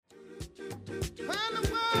Where in the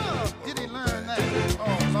world did he learn that? Oh,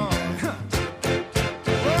 Lord.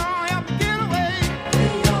 We're all have to get away.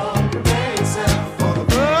 For the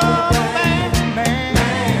love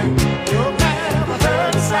man. You'll never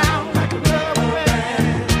heard a sound like a rubber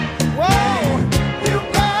band. Whoa, you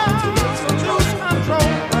got to lose control.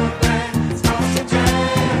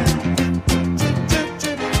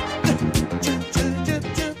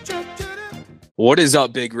 What is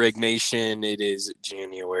up, Big Rig Nation? It is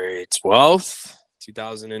January 12th,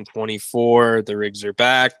 2024. The rigs are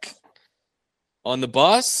back on the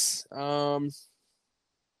bus.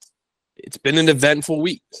 It's been an eventful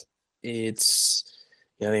week. I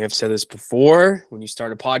think I've said this before. When you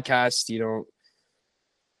start a podcast,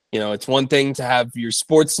 it's one thing to have your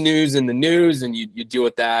sports news in the news and you deal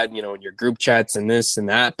with that, in your group chats and this and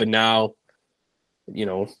that. But now,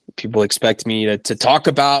 people expect me to talk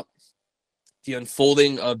about the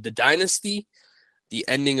unfolding of the dynasty, the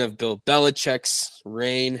ending of Bill Belichick's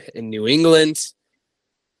reign in New England,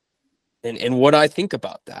 and what I think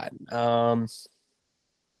about that. I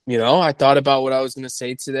thought about what I was going to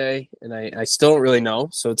say today, and I still don't really know,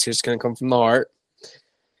 so it's just going to come from the heart.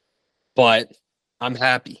 But I'm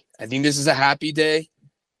happy. I think this is a happy day.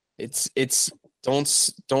 It's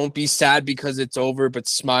don't be sad because it's over, but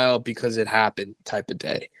smile because it happened type of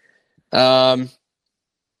day.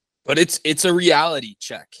 But it's a reality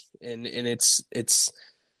check, and it's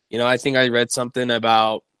I think I read something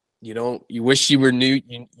about you wish you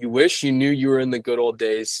wish you knew you were in the good old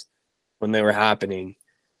days when they were happening,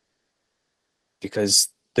 because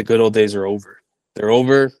the good old days are over. They're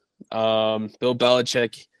over. Bill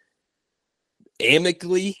Belichick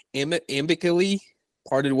amicably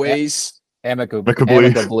parted ways. Amicably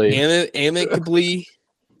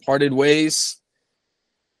parted ways.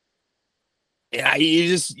 Yeah, you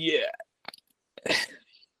just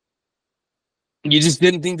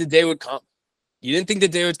didn't think the day would come. You didn't think the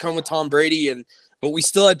day would come with Tom Brady, but we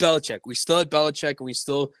still had Belichick. And we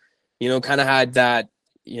still, kind of had that,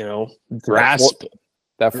 grasp.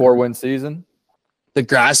 That 4-win season. The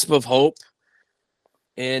grasp of hope.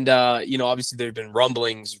 And, obviously there have been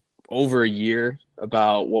rumblings over a year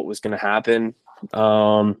about what was going to happen.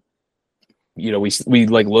 We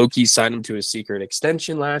like low-key signed him to a secret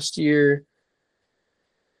extension last year.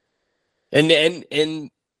 And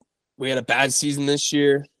we had a bad season this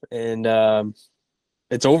year, and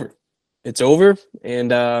it's over. It's over.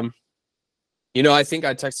 And, I think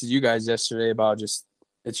I texted you guys yesterday about it's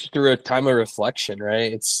through a time of reflection,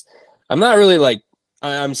 right? I'm not really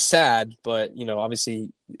I'm sad, but,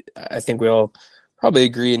 obviously I think we all probably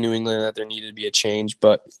agree in New England that there needed to be a change.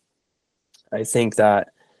 But I think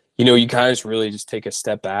that, you kind of just really just take a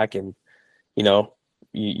step back and,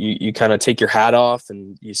 you kind of take your hat off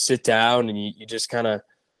and you sit down and you just kind of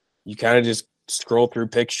just scroll through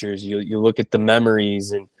pictures. You look at the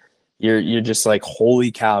memories and you're just like,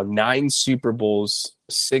 holy cow, 9 Super Bowls,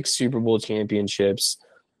 6 Super Bowl championships,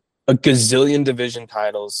 a gazillion division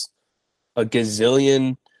titles, a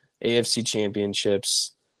gazillion AFC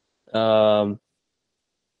championships. And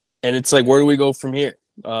it's like, where do we go from here?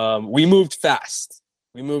 We moved fast.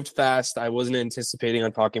 I wasn't anticipating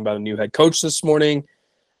on talking about a new head coach this morning.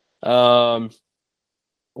 We'll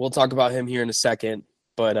talk about him here in a second,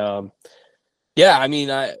 but it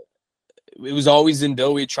was always in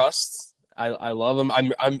Bill we trust. I love him.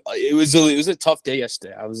 It was a tough day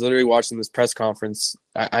yesterday. I was literally watching this press conference.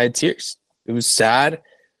 I had tears. It was sad.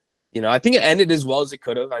 I think it ended as well as it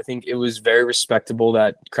could have. I think it was very respectable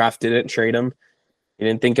that Kraft didn't trade him. He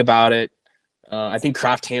didn't think about it. I think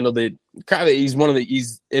Kraft handled it. Kraft,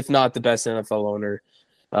 he's if not the best NFL owner.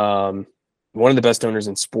 One of the best owners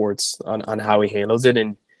in sports on how he handles it,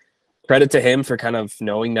 and credit to him for kind of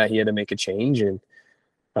knowing that he had to make a change. And,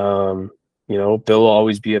 Bill will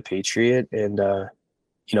always be a Patriot. And,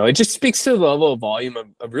 it just speaks to the level of volume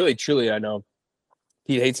of really, truly, I know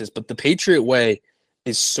he hates this, but the Patriot way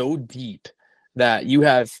is so deep that you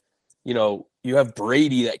have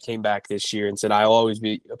Brady that came back this year and said, I'll always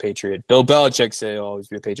be a Patriot. Bill Belichick said, I'll always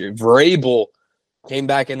be a Patriot. Vrabel came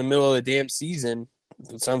back in the middle of the damn season.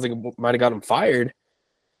 It sounds like it might have got him fired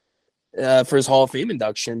for his Hall of Fame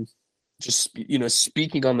induction. Just,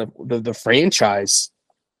 speaking on the franchise.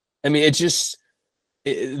 I mean,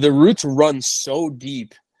 the roots run so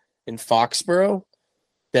deep in Foxborough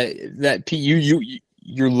that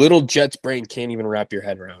your little Jets brain can't even wrap your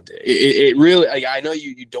head around it. It really, I know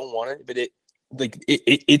you don't want it, but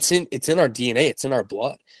it's in our DNA. It's in our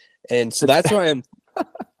blood. And so that's why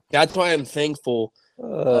I'm thankful.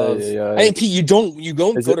 Hey, Pete, you don't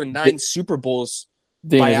go to 9 Super Bowls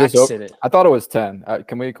by accident. I thought it was 10.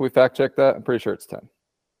 Can we fact check that? I'm pretty sure it's 10.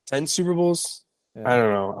 10 Super Bowls? Yeah. I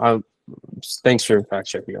don't know. Thanks for fact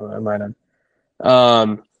checking on that. I might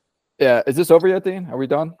have. Yeah, is this over yet, Dean? Are we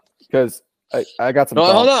done? Because I got some No,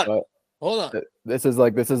 thoughts. hold on. This is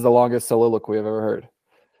the longest soliloquy I've ever heard.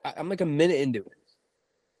 I'm like a minute into it.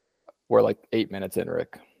 We're like 8 minutes in,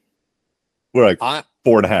 Rick. We're like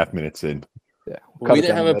 4.5 minutes in. Yeah, we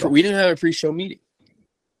didn't have a pre-show meeting.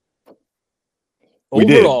 We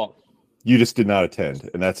Overall, did. You just did not attend,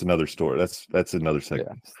 and that's another story. That's another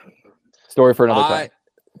segment. Yeah. Story for another time.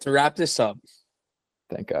 To wrap this up,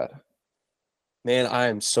 thank God. Man, I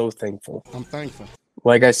am so thankful. I'm thankful.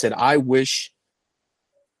 Like I said, I wish,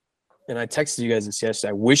 and I texted you guys this yesterday,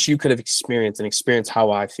 I wish you could have experienced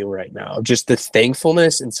how I feel right now. Just the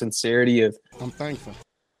thankfulness and sincerity of I'm thankful.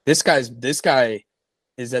 This guy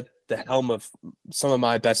is at the helm of some of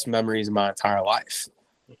my best memories in my entire life.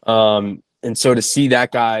 And so to see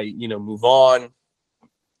that guy, move on,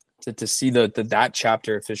 to see that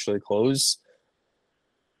chapter officially close,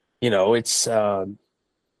 it's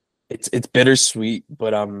bittersweet,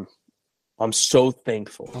 but I'm so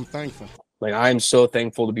thankful. I'm thankful. Like, I'm so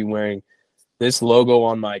thankful to be wearing this logo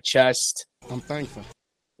on my chest. I'm thankful.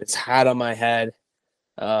 This hat on my head.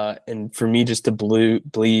 And for me just to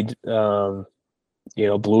bleed, blue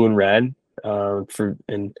and red, for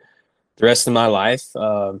the rest of my life.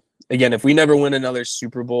 Again, if we never win another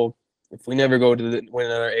Super Bowl, if we never go to win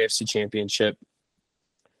another AFC championship,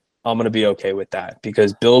 I'm going to be okay with that,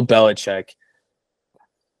 because Bill Belichick.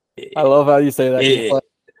 I love how you say that.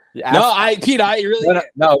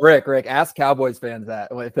 Rick, ask Cowboys fans that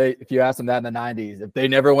if you ask them that in the 90s, if they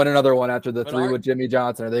never win another one after the three with Jimmy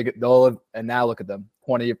Johnson, they'll live, and now look at them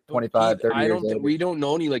 20, 25, 30 years later. We don't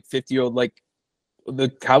know any 50-year-old, the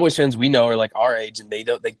Cowboys fans we know are our age, and they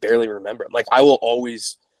barely remember.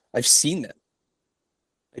 I've seen them.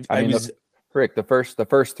 Rick, the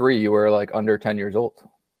first three you were under 10 years old.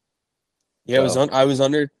 Yeah, so. I was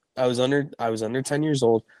under 10 years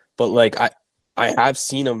old, but I have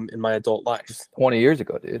seen them in my adult life. 20 years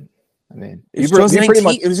ago, dude. I mean, it was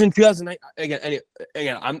in 2009.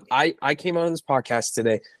 Again, I came out on this podcast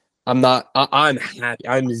today. I'm happy.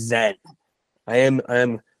 I'm zen.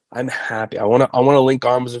 I'm happy. I want to link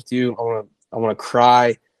arms with you. I want to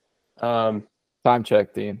cry. Time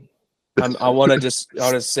check, Dean. I want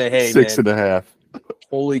to say, hey, 6.5.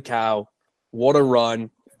 Holy cow. What a run.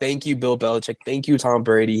 Thank you, Bill Belichick. Thank you, Tom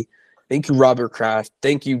Brady. Thank you, Robert Kraft.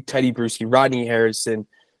 Thank you, Teddy Bruschi, Rodney Harrison,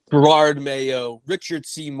 Gerard Mayo, Richard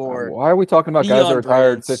Seymour. Why are we talking about guys that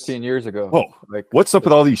retired 15 years ago? Whoa, what's up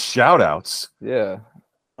with all these shout-outs? Yeah.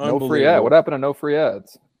 No free ad. What happened to no free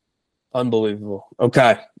ads? Unbelievable.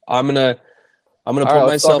 Okay. I'm gonna put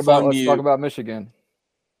myself on mute. Let's talk about Michigan.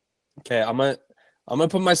 Okay, I'm gonna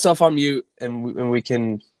put myself on mute, and we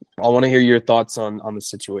can. I want to hear your thoughts on the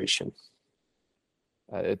situation.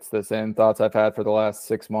 It's the same thoughts I've had for the last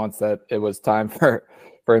 6 months, that it was time for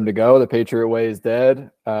him to go. The Patriot way is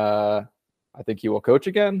dead. I think he will coach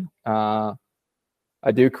again. I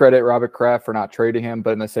do credit Robert Kraft for not trading him,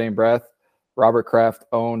 but in the same breath, Robert Kraft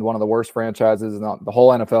owned one of the worst franchises in the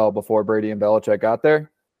whole NFL before Brady and Belichick got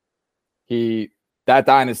there. That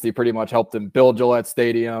dynasty pretty much helped him build Gillette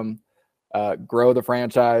Stadium, grow the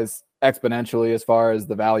franchise exponentially as far as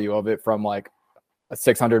the value of it, from a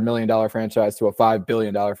 $600 million franchise to a $5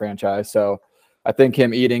 billion franchise. So I think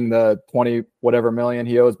him eating the 20 whatever million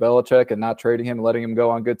he owes Belichick and not trading him and letting him go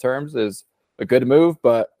on good terms is a good move.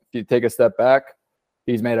 But if you take a step back,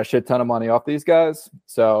 he's made a shit ton of money off these guys.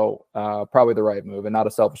 So probably the right move and not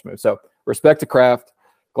a selfish move. So respect to Kraft.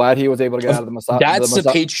 Glad he was able to get out of the massage. That's the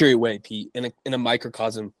Patriot way, Pete, in a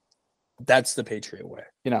microcosm. That's the Patriot way.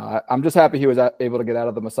 I'm just happy he was able to get out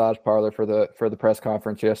of the massage parlor for the press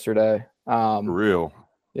conference yesterday. For real.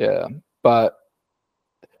 Yeah. But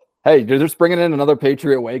hey, they're just bringing in another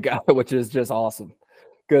Patriot way guy, which is just awesome,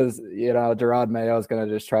 because Gerard Mayo is going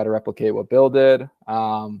to just try to replicate what Bill did,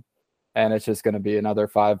 and it's just going to be another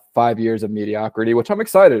five years of mediocrity, which I'm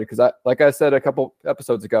excited, because like I said a couple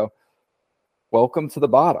episodes ago, welcome to the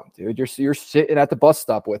bottom, dude. You're sitting at the bus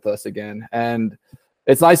stop with us again, and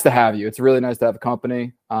it's nice to have you. It's really nice to have a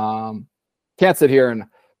company. Can't sit here and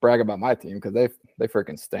brag about my team, because they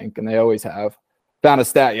freaking stink, and they always have. Found a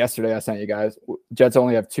stat yesterday I sent you guys. Jets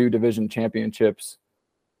only have 2 division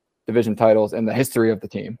titles in the history of the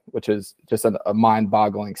team, which is just a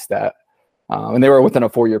mind-boggling stat. And they were within a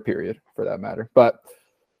 4-year period, for that matter. But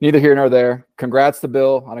neither here nor there. Congrats to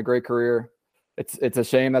Bill on a great career. It's a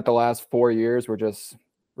shame that the last 4 years were just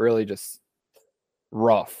really just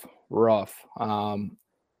rough. And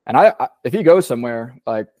if he goes somewhere,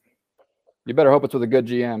 you better hope it's with a good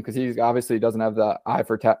GM, because he obviously doesn't have the eye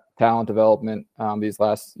for talent development these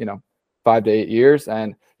last 5 to 8 years.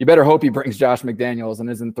 And you better hope he brings Josh McDaniels and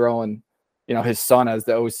isn't throwing, his son as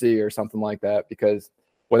the OC or something like that, because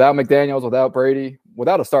without McDaniels, without Brady,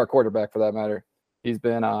 without a star quarterback for that matter, he's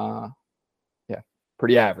been,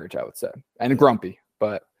 pretty average, I would say, and grumpy.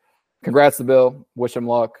 But congrats to Bill. Wish him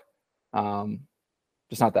luck.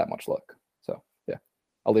 Just not that much luck. So, yeah,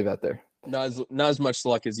 I'll leave that there. Not as much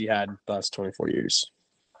luck as he had the last 24 years.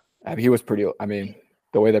 I mean, he was pretty. I mean,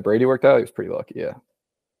 the way that Brady worked out, he was pretty lucky. Yeah.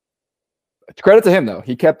 Credit to him though.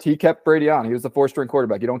 He kept Brady on. He was the 4-string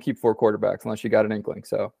quarterback. You don't keep 4 quarterbacks unless you got an inkling.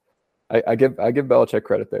 So, I give Belichick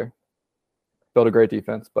credit there. Built a great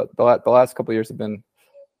defense, but the last couple of years have been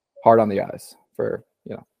hard on the eyes for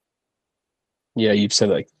Yeah, you've said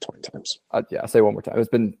it like 20 times. I'll say it one more time. It's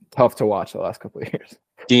been tough to watch the last couple of years.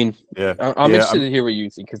 Dean, Yeah, I'm interested to hear what you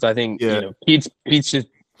think, because I think Pete's just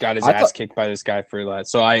got his ass kicked by this guy for that.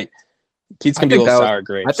 So Pete's gonna be a little sour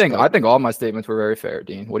grapes. I think all my statements were very fair,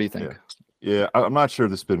 Dean. What do you think? Yeah, I'm not sure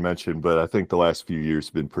this has been mentioned, but I think the last few years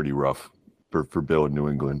have been pretty rough for Bill in New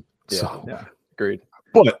England. Yeah, agreed.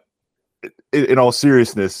 But in all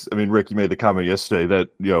seriousness, I mean, Rick, you made the comment yesterday that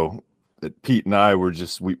that Pete and I were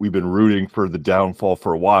we've been rooting for the downfall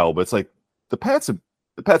for a while, but it's like the Pats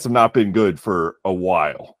have not been good for a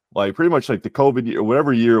while. Like pretty much like the COVID year,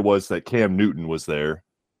 whatever year it was that Cam Newton was there,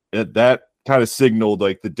 that kind of signaled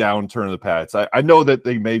like the downturn of the Pats. I know that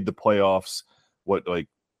they made the playoffs like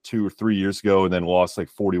 2 or 3 years ago and then lost like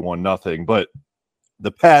 41-0, but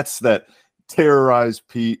the Pats that terrorized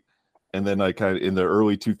Pete and then like kind of in the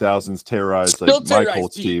early 2000s terrorized like my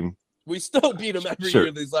Colts team. We still beat them every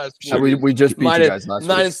year these last 4 years. We just beat you guys last week.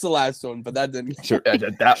 Minus the last one, but that didn't.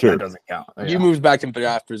 That doesn't count. You moved back in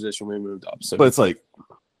draft position. We moved up. So, but it's like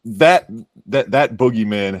that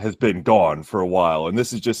boogeyman has been gone for a while, and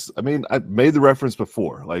this is just. I mean, I made the reference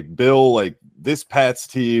before. Like Bill, like this Pats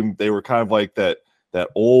team, they were kind of like that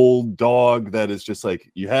old dog that is just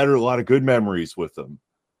like you had a lot of good memories with them,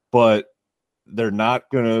 but they're not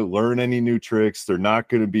gonna learn any new tricks. They're not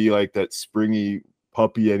gonna be like that springy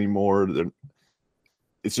puppy anymore.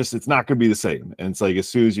 It's not going to be the same, and it's like as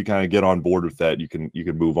soon as you kind of get on board with that, you can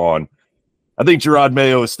move on. I think Gerard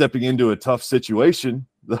Mayo is stepping into a tough situation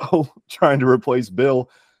though, trying to replace Bill,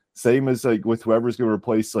 same as like with whoever's going to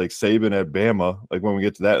replace like Saban at Bama. Like when we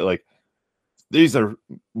get to that, like these are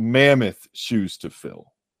mammoth shoes to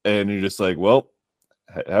fill, and you're just like, well,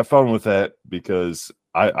 have fun with that, because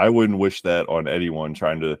I wouldn't wish that on anyone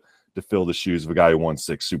trying to fill the shoes of a guy who won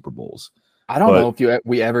 6 Super Bowls. I don't know if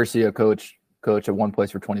we ever see a coach at one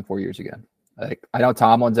place for 24 years again. Like I know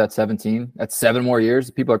Tomlin's at 17. That's 7 more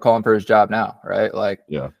years. People are calling for his job now, right? Like,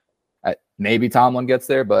 yeah, maybe Tomlin gets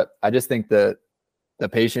there, but I just think that the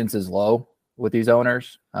patience is low with these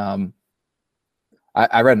owners. I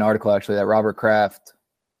read an article actually that Robert Kraft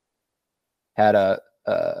had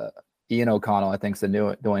Ian O'Connell, I think, is the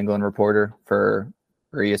New England reporter for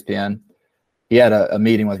ESPN. He had a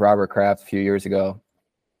meeting with Robert Kraft a few years ago.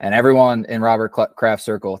 And everyone in Robert Kraft's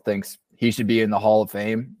circle thinks he should be in the Hall of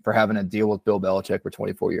Fame for having to deal with Bill Belichick for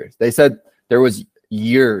 24 years. They said there was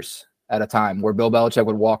years at a time where Bill Belichick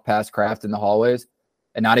would walk past Kraft in the hallways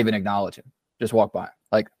and not even acknowledge him, just walk by.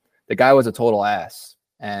 Like the guy was a total ass,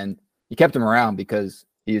 and he kept him around because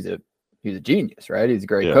he's a genius, right? He's a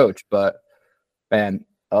great coach. But man,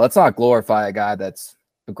 let's not glorify a guy that's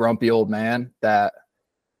a grumpy old man that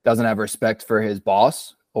doesn't have respect for his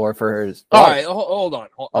boss. Or for his. All right, hold on.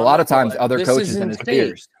 A lot of times, other coaches and his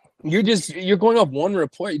peers. You're going off one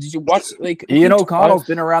report. Did you watch like Ian O'Connell's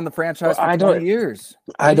been around the franchise for 20 years?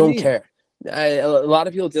 I don't care. A lot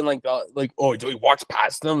of people didn't like do we walk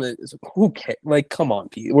past them? Who cares? Like, come on,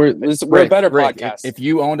 Pete. We're a better podcast. If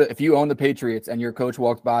you owned the Patriots and your coach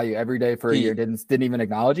walked by you every day for a year, didn't even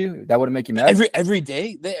acknowledge you, that wouldn't make you mad. Every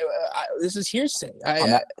day. This is hearsay.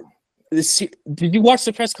 Did you watch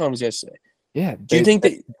the press conference yesterday? Yeah. Do you think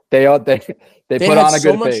they put on a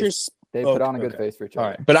good face? They put on a good face for each other.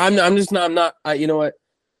 All right, but I'm not. You know what,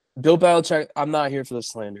 Bill Belichick. I'm not here for the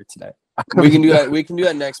slander today. We can do that. We can do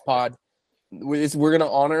that next pod. We're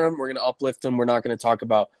gonna honor him. We're gonna uplift him. We're not gonna talk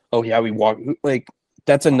about we walk like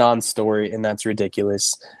that's a non-story and that's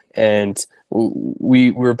ridiculous. And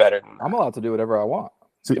we're better than that. I'm allowed to do whatever I want.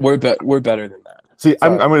 See, we're better than that. See,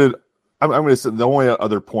 I'm gonna say the only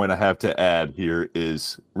other point I have to add here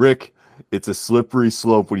is Rick. It's a slippery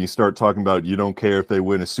slope when you start talking about you don't care if they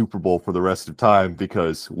win a Super Bowl for the rest of time,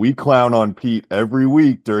 because we clown on Pete every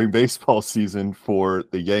week during baseball season for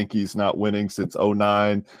the Yankees not winning since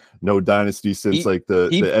 2009, no dynasty since the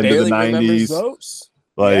end of the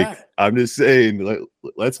 90s. I'm just saying,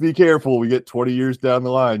 let's be careful. We get 20 years down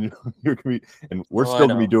the line, you're gonna be, and we're still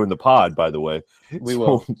gonna be doing the pod, by the way.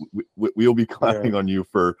 Will. We'll be clowning on you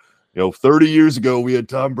for 30 years ago we had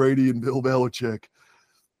Tom Brady and Bill Belichick.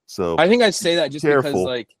 So I think I say that just because, careful.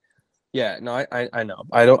 like, yeah, no, I know.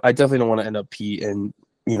 I definitely don't want to end up Pete, and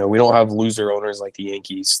we don't have loser owners like the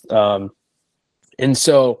Yankees. And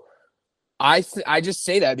so I just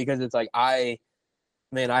say that because it's like I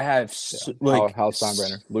have like House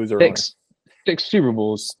Steinbrenner, loser six Super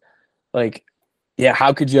Bowls. Like, yeah,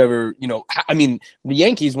 how could you ever? I mean, the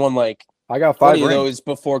Yankees won like I got 5 20 rings. of those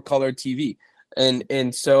before color TV,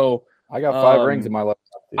 and so I got 5 rings in my life.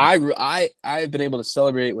 I've been able to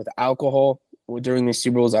celebrate with alcohol during these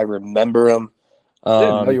Super Bowls. I remember them. I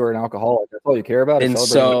didn't know you were an alcoholic. That's all you care about. And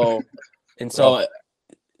so,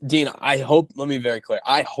 Dean, let me be very clear.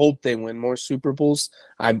 I hope they win more Super Bowls.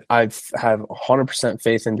 I have 100%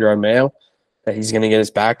 faith in Gerard Mayo that he's going to get us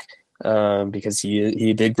back because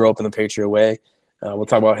he did grow up in the Patriot way. We'll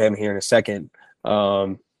talk about him here in a second.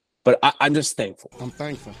 But I'm just thankful. I'm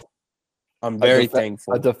thankful. I'm very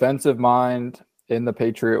thankful. A defensive mind in the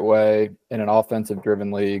Patriot way in an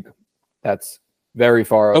offensive-driven league. That's very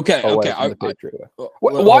far away from the Patriot way.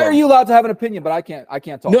 Why are you allowed to have an opinion, but I can't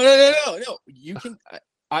talk? No. You can.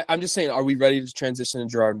 I'm just saying. Are we ready to transition to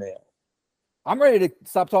Gerard Mayo? I'm ready to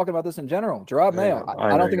stop talking about this in general. Gerard Mayo.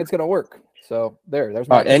 I don't think it's going to work. So there's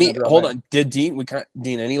my hold on. Did Dean?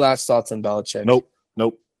 Dean, any last thoughts on Belichick?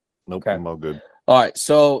 Nope. Okay. I'm all good. All right.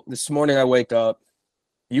 So this morning I wake up.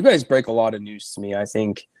 You guys break a lot of news to me. I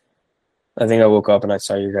think I woke up and I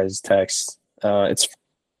saw your guys' text. It's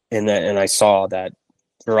in that, and I saw that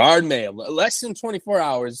Gerard Mayo, less than 24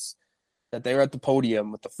 hours that they were at the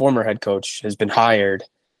podium with the former head coach, has been hired.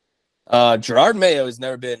 Gerard Mayo has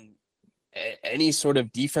never been any sort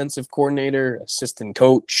of defensive coordinator, assistant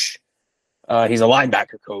coach. He's a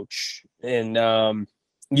linebacker coach. And,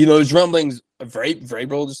 there's rumblings.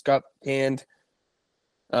 Vrabel just got canned.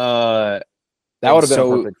 That would have been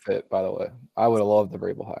a perfect fit, by the way. I would have loved the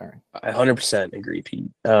Vrabel hiring. I 100% agree, Pete.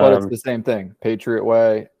 But it's the same thing, Patriot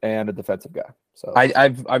way and a defensive guy. So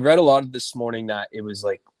I've read a lot of this morning that it was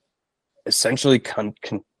like essentially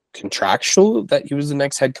contractual that he was the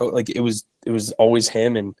next head coach. Like it was always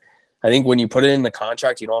him. And I think when you put it in the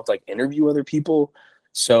contract, you don't have to like interview other people.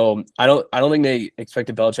 So I don't think they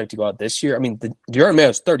expected Belichick to go out this year. I mean, Gerard Mayo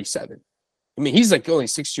is 37. I mean, he's like only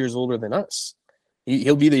 6 years older than us.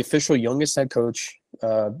 He'll be the official youngest head coach,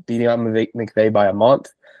 beating out McVay by a month.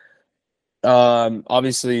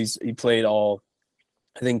 Obviously, he played all,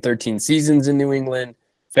 I think, 13 seasons in New England.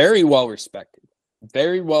 Very well respected.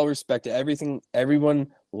 Very well respected. Everyone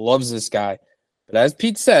loves this guy. But as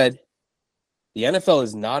Pete said, the NFL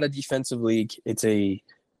is not a defensive league. It's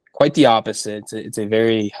quite the opposite. It's a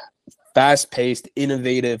very fast-paced,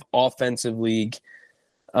 innovative, offensive league.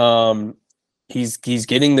 He's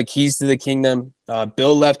getting the keys to the kingdom.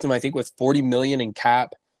 Bill left him, I think, with $40 million in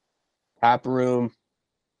cap room,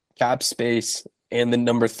 cap space, and the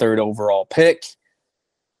number 3rd overall pick.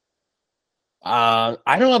 I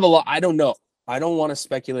don't have a lot. I don't know. I don't want to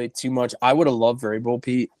speculate too much. I would have loved Vrabel,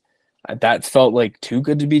 Pete. That felt like too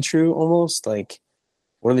good to be true, almost. Like,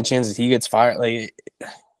 what are the chances he gets fired? Like,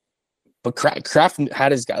 but Kraft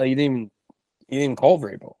had his guy. He didn't even call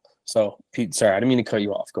Vrabel. So, Pete, sorry, I didn't mean to cut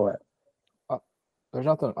you off. Go ahead. There's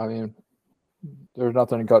nothing. I mean, there's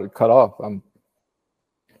nothing to cut off.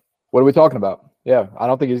 What are we talking about? Yeah, I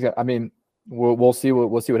don't think he's got. I mean, we'll see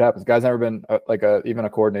what happens. Guy's never been even a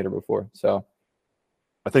coordinator before, so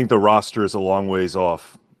I think the roster is a long ways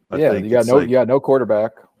off. You got no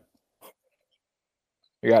quarterback.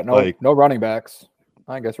 You got no running backs.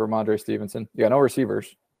 I guess Ramondre Stevenson. You got no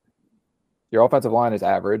receivers. Your offensive line is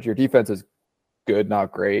average. Your defense is good,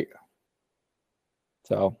 not great.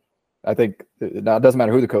 So I think it doesn't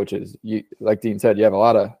matter who the coach is. You, like Dean said, you have a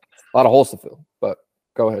lot of holes to fill. But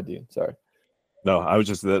go ahead, Dean. Sorry. No, I was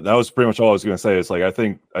just that was pretty much all I was going to say. It's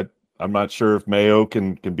like I'm not sure if Mayo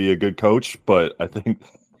can be a good coach, but I think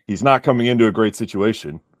he's not coming into a great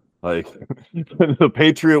situation. Like the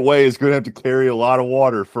Patriot way is going to have to carry a lot of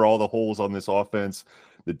water for all the holes on this offense.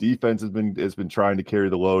 The defense has been trying to carry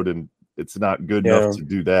the load, and it's not good enough to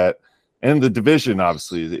do that. And the division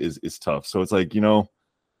obviously is tough. So it's like,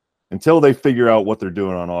 until they figure out what they're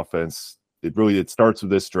doing on offense, it starts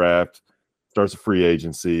with this draft, starts a free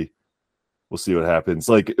agency. We'll see what happens.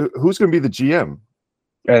 Like, who's going to be the GM?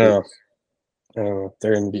 I don't know.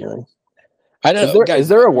 They're interviewing. I don't know. Is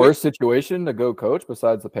there a worse situation to go coach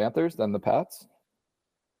besides the Panthers than the Pats?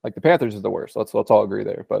 Like the Panthers is the worst. Let's all agree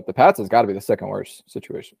there. But the Pats has got to be the second worst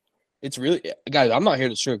situation. It's really, guys, I'm not here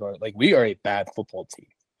to sugarcoat it. Like, we are a bad football team.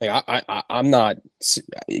 Like, I'm not,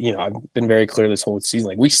 I've been very clear this whole season.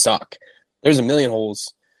 Like, we suck. There's a million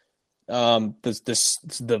holes.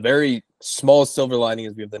 The very small silver lining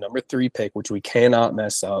is we have the number 3 pick, which we cannot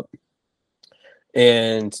mess up,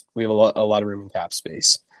 and we have a lot of room in cap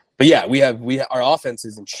space. But yeah, our offense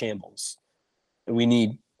is in shambles. We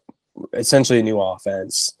need essentially a new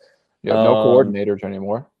offense. You have no coordinators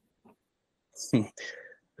anymore. There's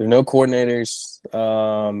no coordinators.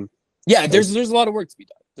 Yeah, there's a lot of work to be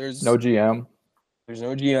done. There's no GM. There's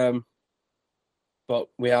no GM, but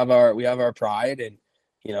we have our pride, and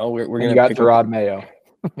we're gonna. You got Gerard Mayo.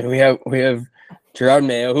 And we have Gerard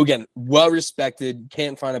Mayo, who again well respected.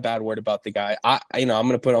 Can't find a bad word about the guy. I'm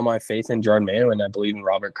gonna put all my faith in Gerard Mayo, and I believe in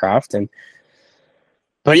Robert Kraft.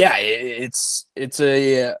 But yeah, it's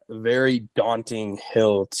a very daunting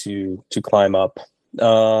hill to climb up.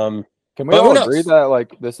 Can we all agree that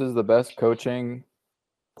like this is the best coaching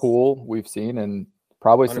pool we've seen in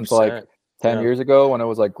probably since like 10 years ago when it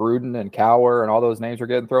was like Gruden and Cowher and all those names were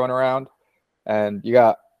getting thrown around, and you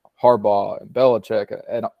got Harbaugh and Belichick,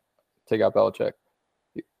 and take out Belichick.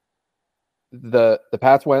 The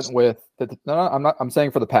Pats went with I'm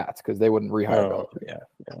saying for the Pats because they wouldn't rehire Belichick. Yeah.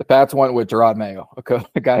 The Pats went with Gerard Mayo,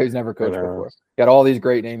 a guy who's never coached before. Got all these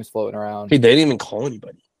great names floating around. Hey, they didn't even call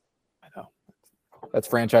anybody. I know. That's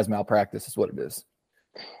franchise malpractice is what it is.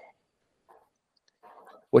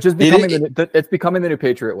 Which is becoming it's becoming the new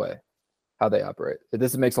Patriot way, how they operate.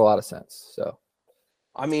 This makes a lot of sense. So,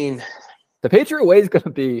 I mean, the Patriot way is going to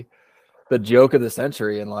be the joke of the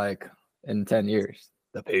century in 10 years.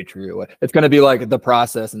 The Patriot way. It's going to be like the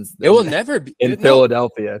process, and it will never be in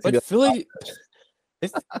Philadelphia. But Philly,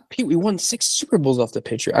 Pete, we won 6 Super Bowls off the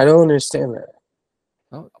Patriot. I don't understand that.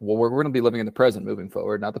 Oh, well, we're going to be living in the present moving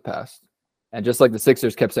forward, not the past. And just like the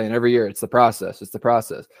Sixers kept saying every year, it's the process. It's the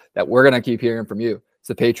process that we're going to keep hearing from you. It's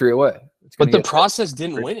the Patriot way. But the process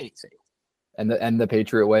didn't win anything. And the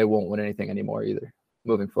Patriot way won't win anything anymore either,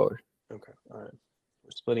 moving forward. Okay, all right.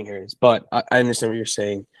 We're splitting hairs, but I understand what you're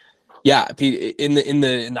saying. Yeah, Pete, in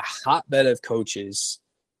the hotbed of coaches,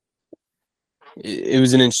 it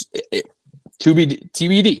was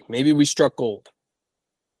TBD. Maybe we struck gold,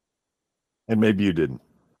 and maybe you didn't.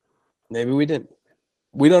 Maybe we didn't.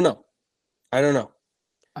 We don't know. I don't know.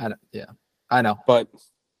 I know, but.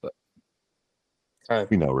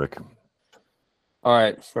 We know, Rick. All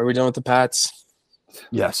right. Are we done with the Pats?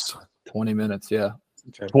 Yes. 20 minutes, yeah.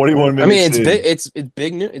 Okay. 21 minutes. I mean, it's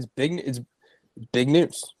big news. It's big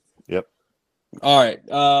news. Yep. All right.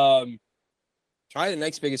 Try the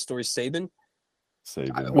next biggest story, Saban.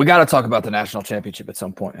 We got to talk about the national championship at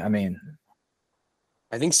some point. I mean,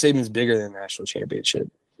 I think Saban's bigger than the national championship.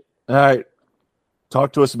 All right.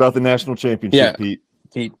 Talk to us about the national championship, Pete.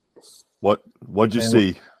 What'd you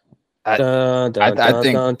see? I think here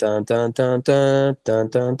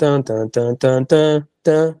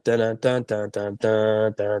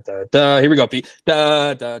we go, Pete.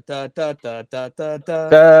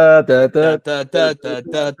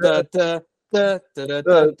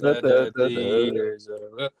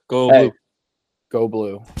 Go blue. Go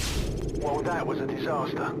blue. Well, that was a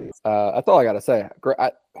disaster. That's all I gotta say.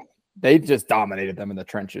 They just dominated them in the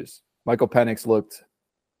trenches. Michael Penix looked.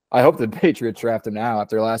 I hope the Patriots draft him now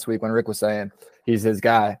after last week when Rick was saying he's his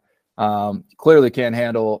guy. Clearly can't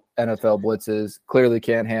handle NFL blitzes. Clearly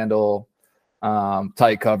can't handle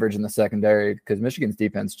tight coverage in the secondary because Michigan's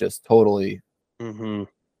defense just totally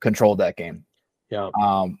controlled that game. Yeah.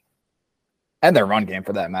 And their run game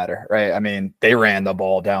for that matter, right? I mean, they ran the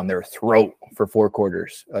ball down their throat for 4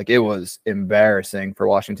 quarters. Like, it was embarrassing for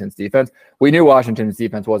Washington's defense. We knew Washington's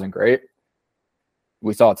defense wasn't great.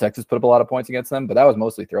 We saw Texas put up a lot of points against them, but that was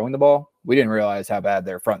mostly throwing the ball. We didn't realize how bad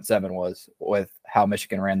their front 7 was with how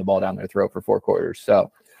Michigan ran the ball down their throat for 4 quarters.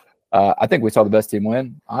 So I think we saw the best team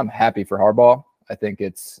win. I'm happy for Harbaugh. I think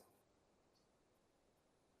it's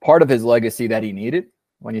part of his legacy that he needed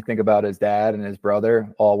when you think about his dad and his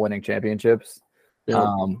brother all winning championships.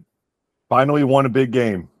 Yeah. Finally won a big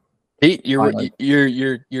game. Pete, your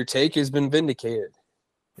take has been vindicated.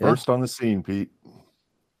 First on the scene, Pete.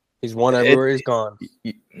 He's won everywhere he's gone.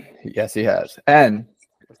 Yes, he has. And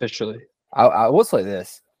officially, I will say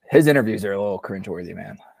this: his interviews are a little cringeworthy,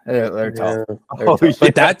 man. They're tough. Tough. Yeah.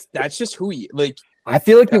 But that's just who he like. I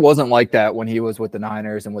feel like he wasn't like that when he was with the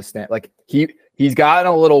Niners and with Stan. Like he's gotten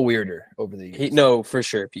a little weirder over the years. No, for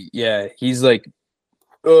sure, Pete. Yeah, he's like,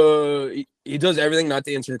 he does everything not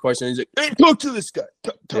to answer the question. He's like, hey, talk to this guy.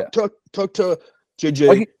 Talk to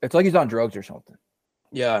JJ. It's like he's on drugs or something.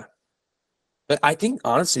 Yeah. But I think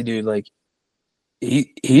honestly, dude, like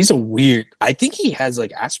he's a weird. I think he has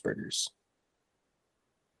like Asperger's.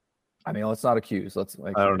 I mean, let's not accuse. I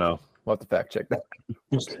don't know. We'll have to fact check that.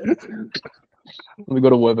 Let me go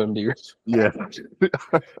to WebMD. Yeah.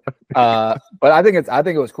 But I think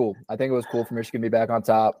it was cool. I think it was cool for Michigan to be back on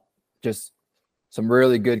top. Just some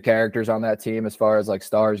really good characters on that team as far as like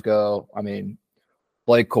stars go. I mean,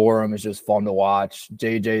 Blake Corum is just fun to watch.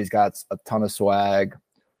 JJ's got a ton of swag.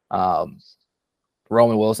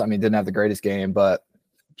 Roman Wilson, I mean, didn't have the greatest game, but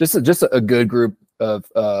just a good group of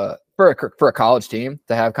for a college team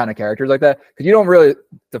to have kind of characters like that, because you don't really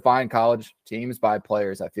define college teams by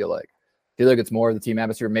players. I feel like it's more of the team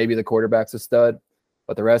atmosphere. Maybe the quarterback's a stud,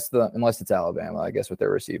 but the rest of them, unless it's Alabama, I guess, with their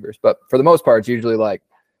receivers. But for the most part, it's usually like,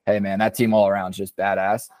 hey man, that team all around is just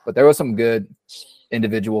badass. But there was some good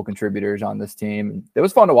individual contributors on this team. It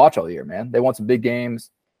was fun to watch all year, man. They won some big games.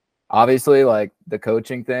 Obviously, like the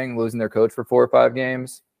coaching thing, losing their coach for 4 or 5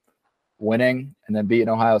 games, winning, and then beating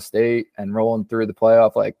Ohio State and rolling through the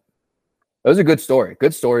playoff. Like, it was a good story,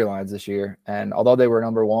 good storylines this year. And although they were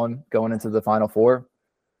number 1 going into the Final Four,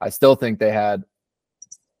 I still think they had,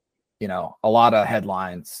 a lot of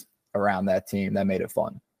headlines around that team that made it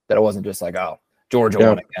fun. That it wasn't just like, oh, Georgia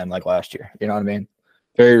won again like last year. You know what I mean?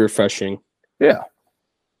 Very refreshing. Yeah.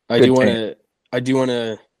 I do want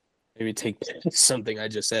to maybe take something I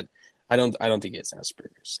just said. I don't think it's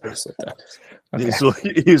Asperger's. I just said that.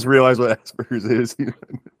 Okay. He's realized what Asperger's is.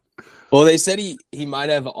 Well, they said he might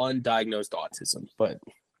have undiagnosed autism, but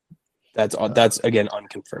that's again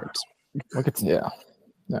unconfirmed. Yeah.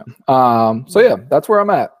 So yeah, that's where I'm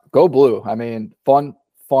at. Go Blue. I mean, fun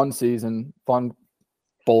season, fun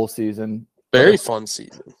bowl season. Very fun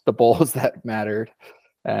season. The bowls that mattered,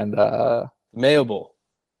 and Mayo Bowl.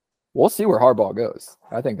 We'll see where Harbaugh goes.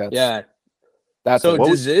 I think that's so.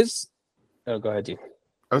 Does this? Oh, go ahead, Dean.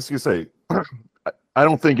 I was gonna say, I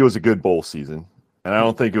don't think it was a good bowl season, and I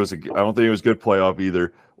don't think it was a good playoff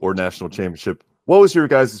either or national championship. What was your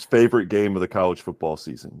guys' favorite game of the college football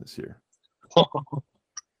season this year?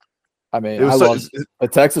 I mean, the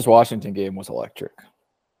Texas-Washington game was electric.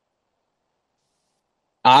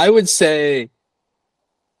 I would say,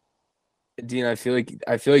 Dean, I feel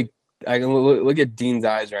like I can look at Dean's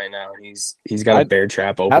eyes right now. He's got a bear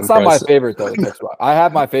trap open. That's not my favorite though. I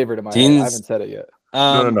have my favorite in my head. I haven't said it yet.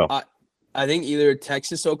 No. I think either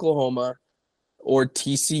Texas, Oklahoma, or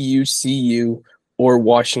TCU, CU, or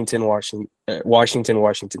Washington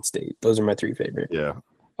State. Those are my 3 favorite. Yeah.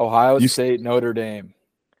 Ohio State, Notre Dame,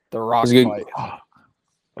 the Rock fight.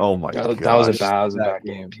 Oh my god, that was a bad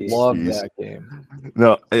game. Love that game.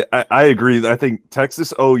 No, I agree. I think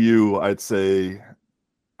Texas OU, I'd say,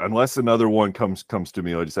 unless another one comes to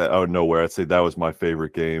me, I just out of nowhere, I'd say that was my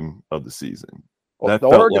favorite game of the season. Well, the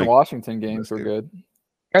Oregon Washington games were good.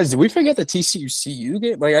 Guys, did we forget the TCU CU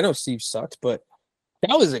game? Like, I know Steve sucked, but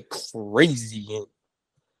that was a crazy game.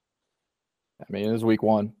 I mean, it was week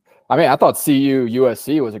 1. I mean, I thought CU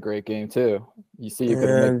USC was a great game too. You see, you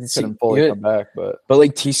couldn't fully come back, but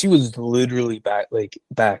like TCU was literally back. It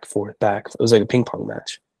was like a ping pong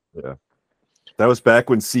match. Yeah, that was back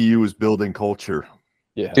when CU was building culture.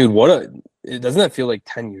 Yeah, dude, doesn't that feel like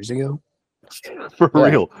 10 years ago? For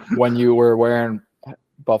real. When you were wearing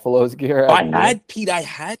Buffalo's gear, I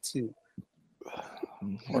had to.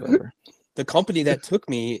 Whatever. The company that took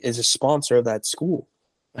me is a sponsor of that school.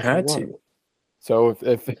 I had to. So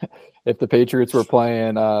if the Patriots were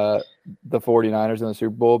playing the 49ers in the Super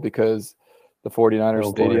Bowl, because the 49ers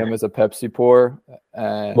stadium is a Pepsi pour,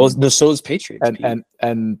 and so is Patriots.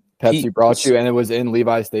 And Pepsi brought you, and it was in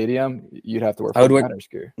Levi Stadium, you'd have to wear 49ers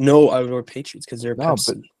gear. No, I would wear Patriots because they're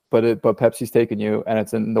Pepsi. But Pepsi's taking you, and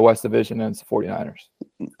it's in the West Division, and it's the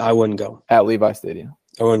 49ers. I wouldn't go at Levi Stadium.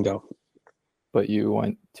 I wouldn't go. But you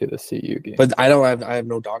went to the CU game. But I have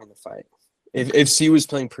no dog in the fight. If CU was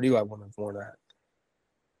playing Purdue, I wouldn't have worn that.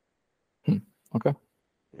 Okay.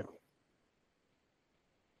 Yeah.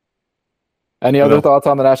 Any other thoughts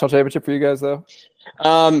on the national championship for you guys, though? It's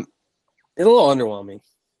a little underwhelming.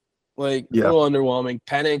 A little underwhelming.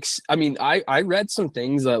 Penix. I mean, I read some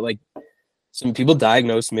things that like some people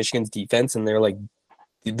diagnosed Michigan's defense, and they're like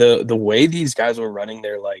the way these guys were running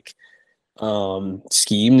their like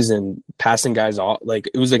schemes and passing guys off, like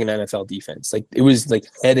it was like an NFL defense. Like it was like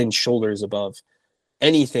head and shoulders above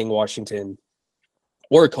anything Washington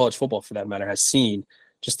or college football for that matter has seen.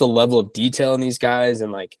 Just the level of detail in these guys,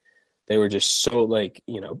 and like they were just so like,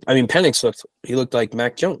 I mean, Penix looked like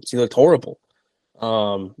Mac Jones. He looked horrible. He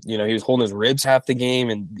was holding his ribs half the game,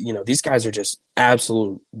 and these guys are just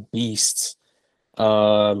absolute beasts.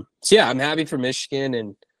 So yeah, I'm happy for Michigan,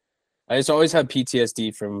 and I just always have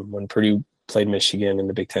PTSD from when Purdue played Michigan in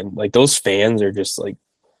the Big Ten. Like those fans are just like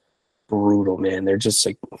brutal, man. They're just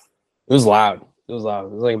like, it was loud. It was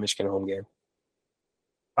like a Michigan home game.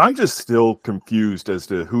 I'm just still confused as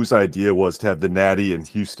to whose idea was to have the Natty in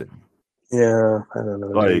Houston. Yeah, I don't know.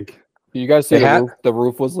 dude. Like, You guys see They had- the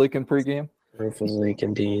roof was leaking pregame? Roof was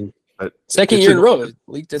leaking, Dean. uh, Second it's year in an- a row, it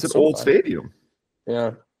leaked it's at an old SoFi. stadium.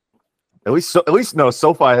 Yeah, At least no.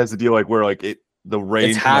 SoFi has a deal like where like the rain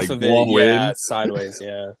it's can half like of it. blow Yeah, in. it's sideways.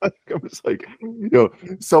 Yeah, I was like,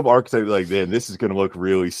 some architect like, man, this is gonna look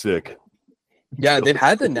really sick. yeah. They've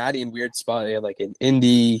had the natty in weird spots. They had like in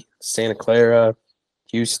Indy, Santa Clara,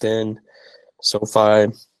 Houston, SoFi.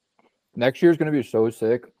 Next year's going to be so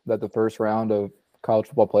sick that the first round of college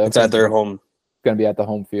football playoffs It's at their home. going to be at the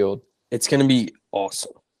home field. It's gonna be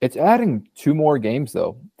awesome. It's adding 2 more games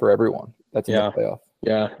though for everyone. That's in Yeah. the playoff.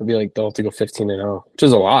 Yeah, it'll be like they'll have to go 15-0, which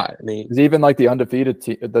is a lot. I mean, Because even like the undefeated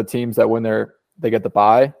the teams that when they get the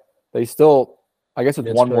bye, they still, I guess it's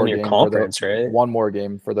it's one for more your game conference, right? one more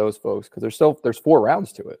game for those folks because there's 4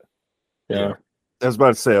 rounds to it. Yeah. I was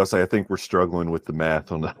about to say, I think we're struggling with the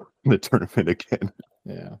math on the tournament again.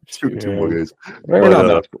 Yeah. Two more guys. We're But, not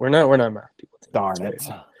math. We're not math people. Darn it.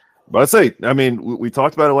 But I'd say, I mean, we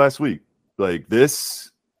talked about it last week. Like this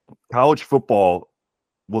college football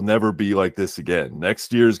will never be like this again.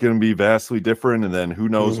 Next year is going to be vastly different, and then who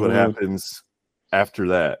knows what happens after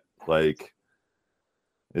that. Like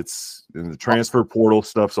it's in the transfer portal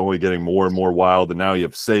stuff's only getting more and more wild, and now you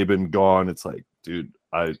have Saban gone. It's like, dude,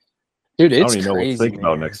 I Dude, it's don't even know what to crazy, think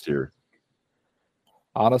about man. next year.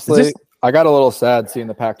 Honestly, Is this- I got a little sad seeing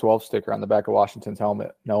the Pac-12 sticker on the back of Washington's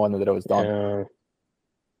helmet, knowing that it was done. Yeah.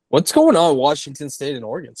 What's going on with Washington State and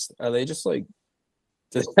Oregon? Are they just like,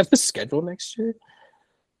 do they have a schedule next year?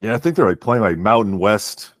 Yeah, I think they're like playing like Mountain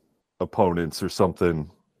West opponents or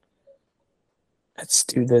something. That's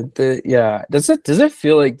dude. Yeah. Does it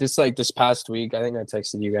feel like this past week? I think I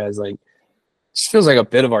texted you guys like, this feels like a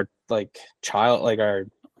bit of our like child, like our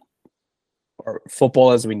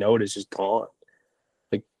football as we know it is just gone.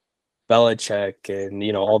 Like Belichick and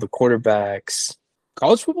all the quarterbacks.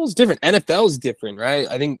 College football is different. NFL is different, right?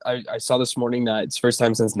 I think I saw this morning that it's the first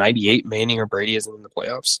time since '98 Manning or Brady isn't in the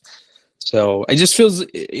playoffs. So it just feels,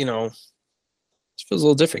 it feels a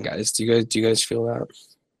little different, guys. Do you guys feel that?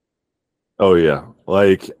 Oh yeah,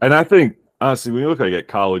 like, and I think honestly, when you look like at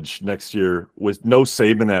college next year with no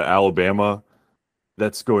Saban at Alabama,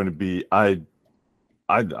 that's going to be I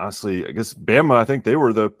honestly, I guess Bama. I think they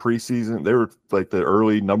were the preseason. They were like the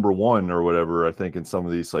early number 1 or whatever. I think in some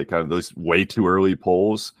of these like kind of those way too early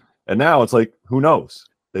polls, and now it's like who knows?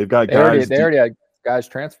 They've got guys. They already had guys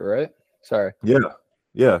transfer, right? Sorry.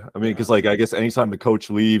 Yeah. I mean, because like I guess anytime the coach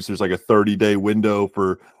leaves, there's like a 30-day window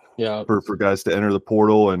for guys to enter the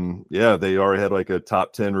portal, and yeah, they already had like a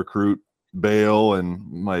top 10 recruit bail,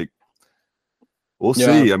 and like we'll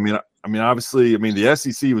see. I mean, obviously, the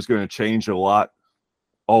SEC was going to change a lot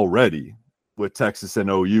already with Texas and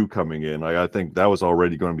OU coming in. Like I think that was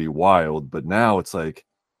already going to be wild, but now it's like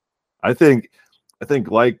I think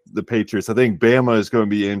like the Patriots, I think Bama is going to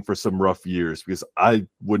be in for some rough years because I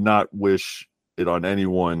would not wish it on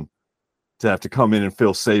anyone to have to come in and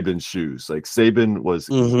fill Saban's shoes. Like Saban was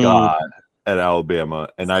God at Alabama,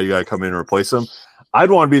 and now you got to come in and replace him. I'd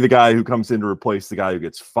want to be the guy who comes in to replace the guy who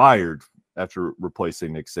gets fired after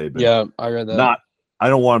replacing Nick Saban. Yeah, I read that. I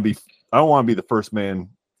don't want to be the first man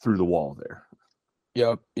through the wall there.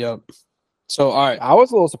 Yep. So all right, I was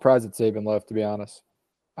a little surprised that Saban left, to be honest.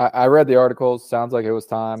 I read the articles. Sounds like it was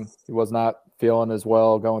time. He was not feeling as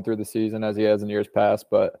well going through the season as he has in years past,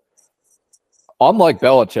 but unlike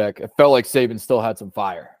Belichick, it felt like Saban still had some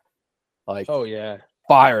fire. Like, oh yeah,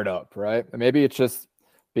 fired up, right? And maybe it's just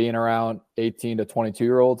being around 18 to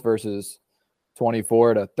 22-year-olds versus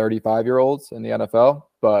 24 to 35-year-olds in the NFL.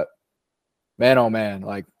 But man, oh man,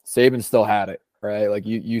 like Saban still had it, right? Like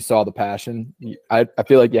you saw the passion. I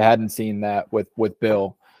feel like you hadn't seen that with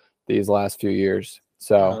Bill these last few years.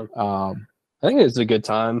 So I think it's a good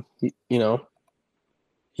time. He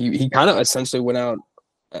kind of essentially went out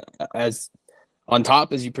as on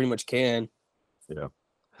top as you pretty much can. Yeah.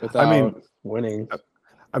 Without winning.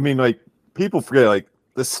 I mean, like people forget, like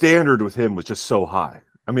the standard with him was just so high.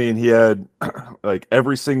 I mean, he had like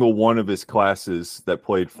every single one of his classes that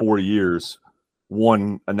played 4 years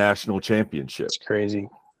won a national championship. It's crazy.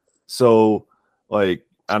 So, like,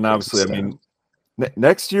 and obviously, I mean,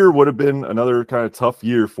 next year would have been another kind of tough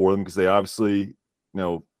year for them because they obviously,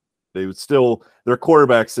 they would still, their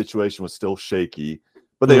quarterback situation was still shaky,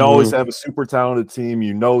 but they always have a super talented team.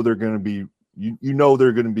 They're going to be,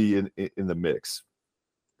 they're going to be in the mix.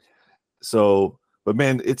 So, but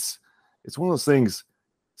man, it's one of those things.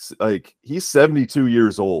 Like he's 72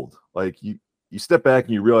 years old. Like you step back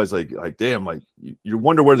and you realize, like damn, like you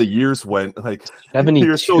wonder where the years went. Like 72?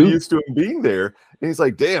 You're so used to him being there, and he's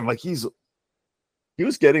like, damn, like he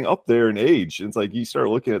was getting up there in age. And it's like you start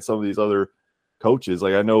looking at some of these other coaches.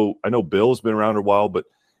 Like I know Bill's been around a while, but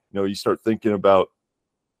you start thinking about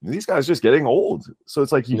these guys just getting old. So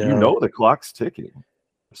it's like you know the clock's ticking.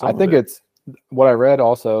 I think it's what I read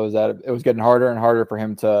also is that it was getting harder and harder for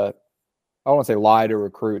him to, I don't want to say lie to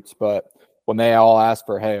recruits, but when they all ask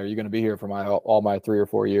for, hey, are you going to be here for all my 3 or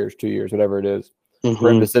 4 years, 2 years, whatever it is, for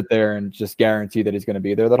him to sit there and just guarantee that he's going to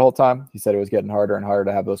be there that whole time. He said it was getting harder and harder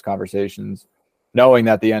to have those conversations, knowing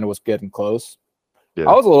that the end was getting close. Yeah.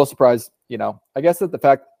 I was a little surprised, I guess that the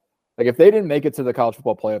fact, like if they didn't make it to the college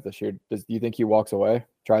football playoff this year, do you think he walks away,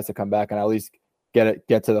 tries to come back and at least get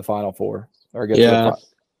to the Final Four or get to the final?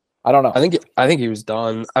 I don't know. I think he was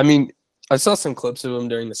done. I mean, I saw some clips of him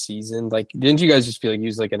during the season. Like, didn't you guys just feel like he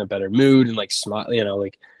was like in a better mood and like smart?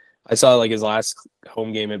 Like I saw like his last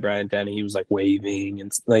home game at Bryant Denny, he was like waving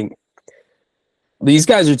and like these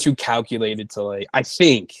guys are too calculated to like. I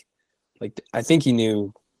think he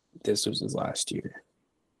knew this was his last year.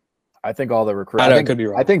 I think all the recruiting. I could be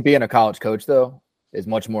wrong. I think being a college coach though is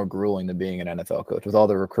much more grueling than being an NFL coach with all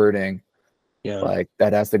the recruiting. Yeah, like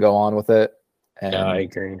that has to go on with it. And I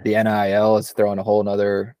agree. The NIL is throwing a whole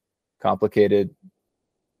nother complicated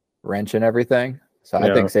wrench in everything. So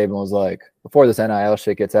I think Saban was like, before this NIL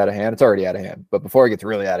shit gets out of hand, it's already out of hand. But before it gets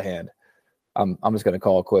really out of hand, I'm just going to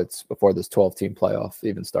call it quits before this 12-team playoff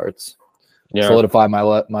even starts. Yeah. Solidify my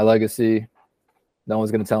legacy. No one's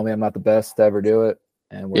going to tell me I'm not the best to ever do it.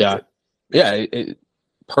 And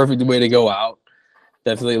perfect way to go out.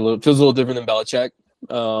 Definitely feels a little different than Belichick.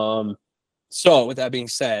 So with that being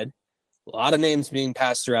said, a lot of names being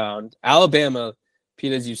passed around. Alabama,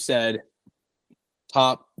 Pete, as you said,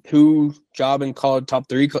 top 2 job in college, top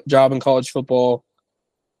 3 job in college football.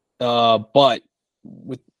 But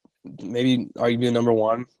with maybe arguably number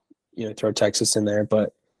 1, throw Texas in there.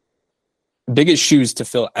 But biggest shoes to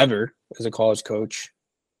fill ever as a college coach.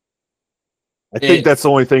 I think that's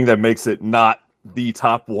the only thing that makes it not the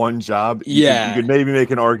top 1 job. You could maybe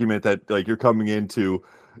make an argument that like you're coming into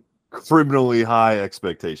criminally high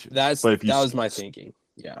expectations. That was my thinking.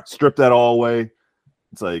 Yeah. Strip that all away.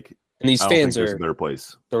 It's like, and these fans are a better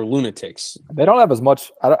place. They're lunatics. They don't have as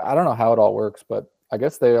much. I don't know how it all works, but I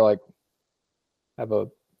guess they like have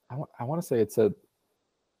I want to say it's $1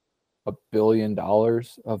 billion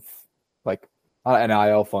of like not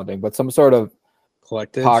NIL funding, but some sort of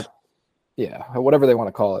collective. Whatever they want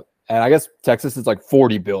to call it. And I guess Texas is like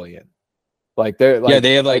 40 billion. Like they're like,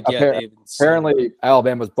 they have like apparently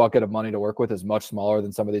Alabama's bucket of money to work with is much smaller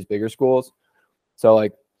than some of these bigger schools. So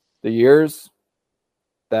like the years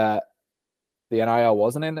that the NIL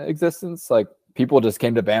wasn't in existence, like people just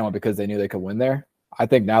came to Bama because they knew they could win there. I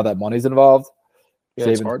think now that money's involved,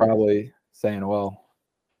 Saban's probably saying, well,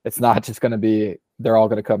 it's not just going to be they're all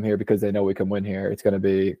going to come here because they know we can win here. It's going to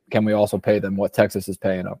be, can we also pay them what Texas is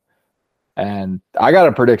paying them? And I got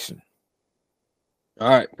a prediction. All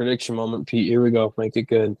right, prediction moment, Pete. Here we go. Make it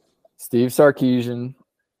good. Steve Sarkisian,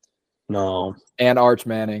 no, and Arch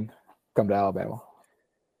Manning come to Alabama.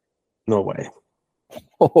 No way.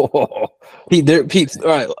 Pete. All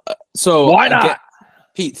right. So why not?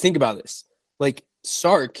 Pete, think about this. Like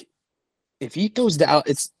Sark, if he goes down,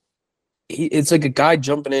 it's like a guy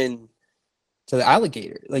jumping in to the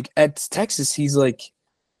alligator. Like at Texas, he's like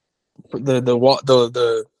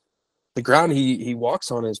the ground he walks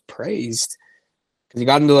on is praised. Because he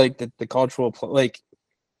got into like the cultural like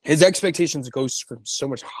his expectations goes from so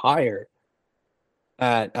much higher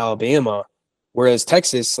at Alabama, whereas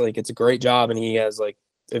Texas, like it's a great job and he has like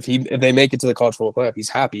if they make it to the college football playoff, he's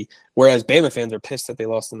happy. Whereas Bama fans are pissed that they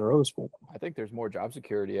lost in the Rose Bowl. I think there's more job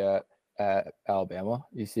security at Alabama.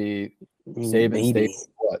 You see Saban stayed,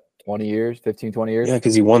 20 years, 15, 20 years? Yeah,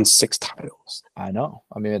 because he won 6 titles. I know.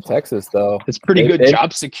 I mean, in Texas, though. It's pretty good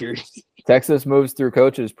job security. Texas moves through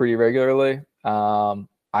coaches pretty regularly.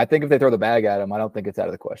 I think if they throw the bag at him, I don't think it's out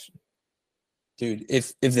of the question. Dude,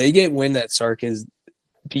 if they get wind that Sark is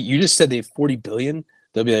 – Pete, you just said they have $40 billion.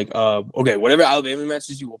 They'll be like, okay, whatever Alabama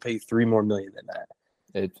matches you, we'll pay $3 more million than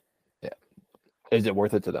that. Is it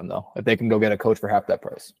worth it to them, though? If they can go get a coach for half that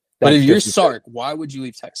price. But if you're Sark, why would you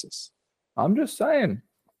leave Texas? I'm just saying.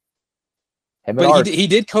 But he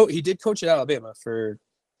did coach at Alabama for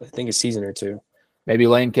I think a season or 2. Maybe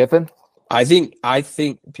Lane Kiffin. I think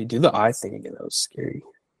if you do the I thing again, that was scary.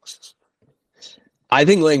 I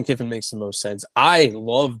think Lane Kiffin makes the most sense. I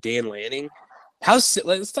love Dan Lanning.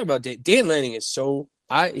 Let's talk about Dan. Dan Lanning is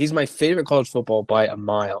he's my favorite college football by a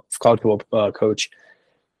mile. College football coach.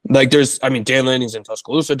 Like Dan Lanning's in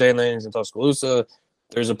Tuscaloosa.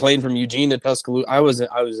 There's a plane from Eugene to Tuscaloosa. I was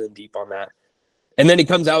in deep on that. And then he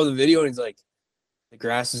comes out with a video and he's like, the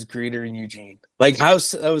grass is greener in Eugene. Like, that was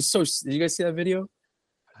so – did you guys see that video?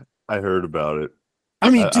 I heard about it. I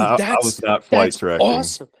mean, dude, I was not flight that's tracking.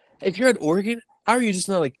 awesome. If you're at Oregon, how are you just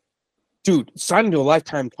not like, dude, sign into a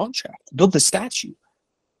lifetime contract, build the statue?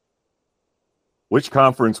 Which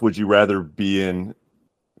conference would you rather be in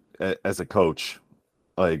as a coach?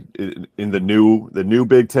 Like in the new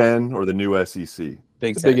Big Ten or the new SEC?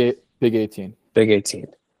 Big The 10, Big 18. Big 18,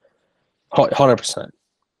 100%.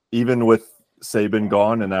 Even with Saban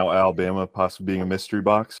gone and now Alabama possibly being a mystery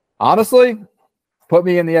box? Honestly, put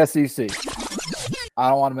me in the SEC. I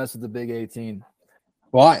don't want to mess with the Big 18.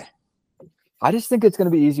 Why? I just think it's going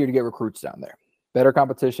to be easier to get recruits down there. Better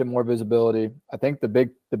competition, more visibility. I think the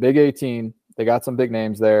Big 18, they got some big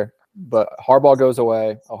names there, but Harbaugh goes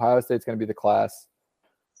away. Ohio State's going to be the class.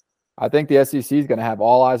 I think the SEC is going to have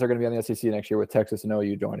all eyes are going to be on the SEC next year with Texas and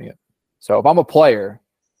OU joining it. So if I'm a player,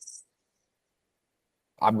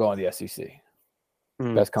 I'm going to the SEC.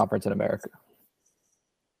 Best conference in America.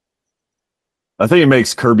 I think it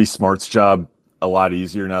makes Kirby Smart's job a lot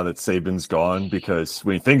easier now that Saban's gone, because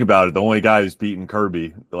when you think about it, the only guy who's beaten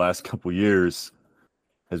Kirby the last couple of years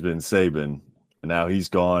has been Saban, and now he's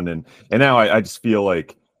gone. And now I just feel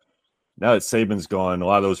like now that Saban's gone, a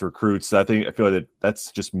lot of those recruits, I feel like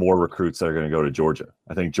that's just more recruits that are going to go to Georgia.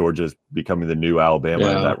 I think Georgia's becoming the new Alabama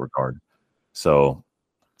in that regard. So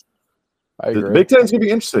the Big Ten's going to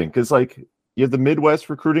be interesting because, like, you have the Midwest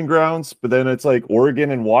recruiting grounds, but then it's like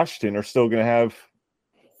Oregon and Washington are still going to have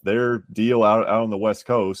their deal out on the West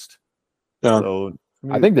Coast. Yeah. So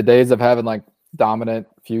I think the days of having like dominant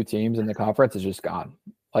few teams in the conference is just gone.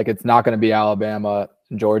 Like, it's not going to be Alabama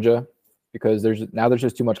and Georgia because there's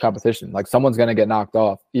just too much competition. Like, someone's going to get knocked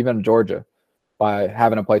off, even Georgia, by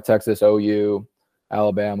having to play Texas, OU,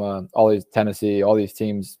 Alabama, all these Tennessee, all these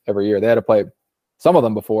teams every year. They had to play some of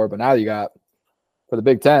them before, but now you got, for the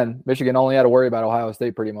Big Ten, Michigan only had to worry about Ohio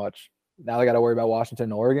State pretty much. Now they got to worry about Washington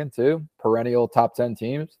and Oregon too, perennial top 10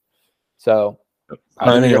 teams. So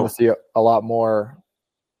I think you're going to see a lot more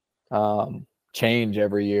change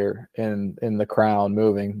every year in the crown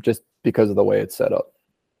moving just because of the way it's set up.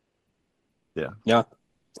 Yeah. Yeah.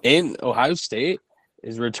 And Ohio State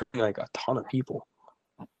is returning like a ton of people.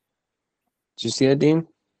 Did you see that, Dean?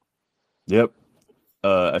 Yep.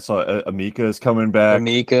 I saw Amika is coming back.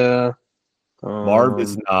 Amika. Marv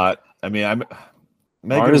is not. I mean,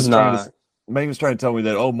 Megan was trying to tell me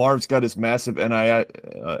that, Marv's got his massive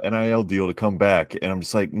NIL deal to come back. And I'm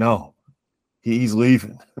just like, no, he's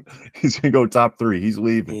leaving. He's going to go top 3. He's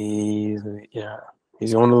leaving. He's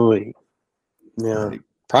going to the league. Yeah.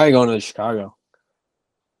 Probably going to Chicago.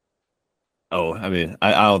 Oh, I mean,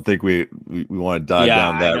 I don't think we want to dive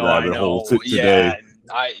down that rabbit hole today.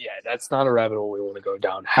 That's not a rabbit hole we want to go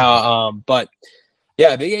down. But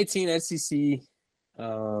yeah, Big 18, SEC.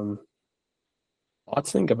 Lots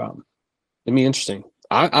to think about. It'd be interesting.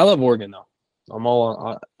 I love Oregon though. I'm all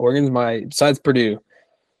on Oregon's besides Purdue,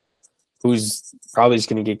 who's probably just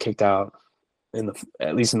going to get kicked out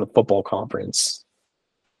at least in the football conference.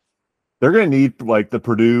 They're going to need like the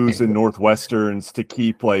Purdues and Northwesterns to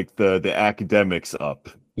keep like the academics up.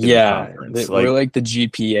 Yeah, we're like the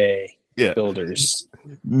GPA builders.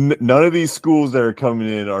 None of these schools that are coming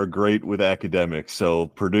in are great with academics. So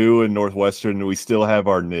Purdue and Northwestern, we still have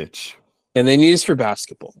our niche. And they need us for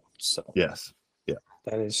basketball. So yes, yeah,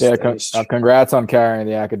 that is. Congrats on carrying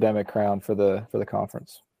the academic crown for the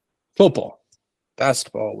conference. Football,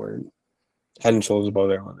 basketball, we're head and shoulders above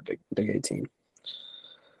there on the Big 18.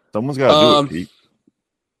 Someone's got to do it, Pete.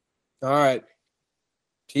 All right,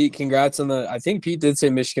 Pete. Congrats on I think Pete did say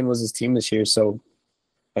Michigan was his team this year. So,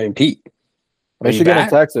 I mean, Pete. Michigan and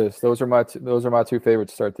Texas. Those are my two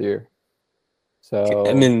favorites to start the year. So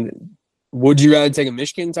I mean, would you rather take a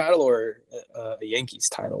Michigan title or a Yankees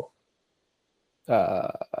title?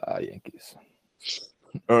 Yankees.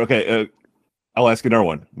 Okay, I'll ask another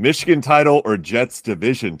one. Michigan title or Jets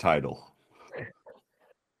division title?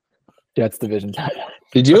 Jets division title.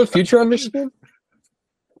 Did you have a future on Michigan?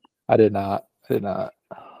 I did not. I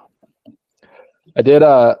did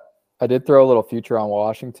throw a little future on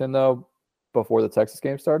Washington though before the Texas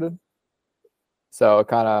game started. So it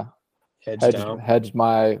kind of hedged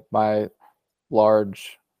my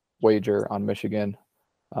large wager on Michigan.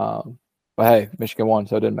 But hey, Michigan won,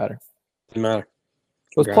 so it didn't matter. Didn't matter.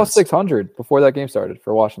 It was plus 600 before that game started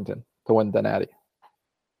for Washington to win the Natty.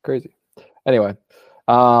 Crazy. Anyway,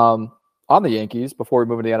 on the Yankees, before we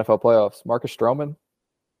move into the NFL playoffs, Marcus Stroman.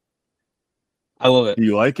 I love it.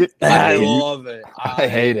 You like it? I love it. I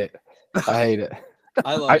hate it. I hate it.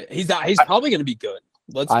 I love it. He's probably going to be good.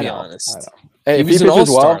 Let's be honest. Hey, if he pitches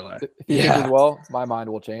well, my mind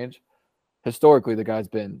will change. Historically, the guy's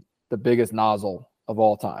been the biggest nozzle of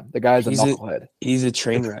all time. The guy's a knucklehead. He's a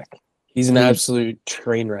train wreck. He's an absolute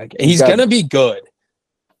train wreck. He's going to be good.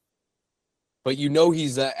 but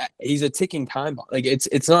he's a ticking time bomb. Like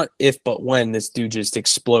it's not if but when this dude just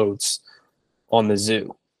explodes on the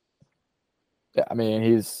zoo. Yeah, I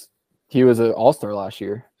mean he was an all-star last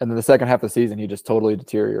year, and then the second half of the season he just totally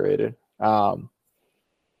deteriorated. So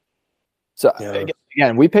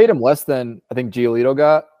again, we paid him less than I think Giolito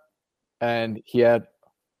got, and he had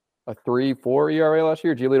a 3.4 ERA last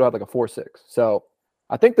year. Giolito had like a 4.6. So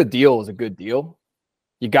I think the deal is a good deal.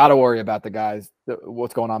 You got to worry about the guys,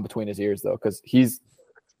 what's going on between his ears though, because he's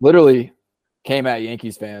literally came at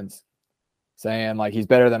Yankees fans saying like he's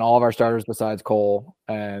better than all of our starters besides Cole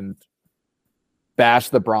and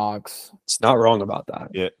bashed the Bronx. It's not wrong about that.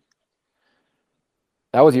 Yeah.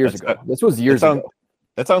 That was years ago. This was years ago.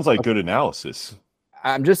 That sounds like good analysis.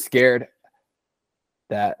 I'm just scared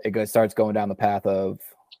that it starts going down the path of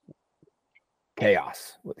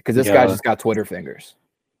chaos because this guy just got Twitter fingers.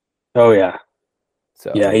 Oh yeah.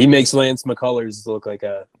 So yeah, he makes Lance McCullers look like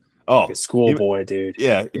a schoolboy, dude.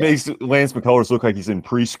 Yeah, he makes Lance McCullers look like he's in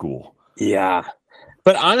preschool. Yeah.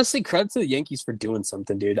 But honestly, credit to the Yankees for doing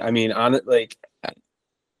something, dude. I mean,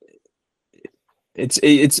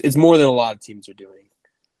 it's more than a lot of teams are doing.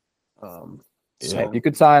 If you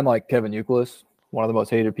could sign like Kevin Youkilis, one of the most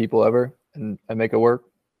hated people ever, and make it work.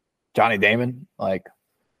 Johnny Damon, like,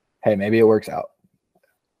 hey, maybe it works out.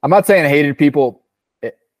 I'm not saying hated people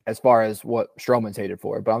as far as what Stroman's hated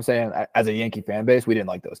for, but I'm saying as a Yankee fan base, we didn't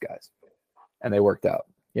like those guys, and they worked out.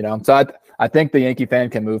 You know, so I think the Yankee fan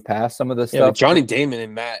can move past some of this stuff. Johnny Damon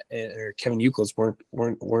and Matt or Kevin Youkilis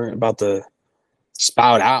weren't about to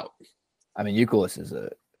spout out. I mean, Youkilis is a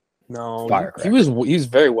firecracker. He was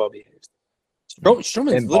very well behaved.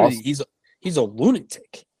 Stroman's literally he's a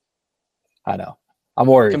lunatic. I know. I'm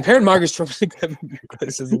worried. Compared Marcus Stroman to Kevin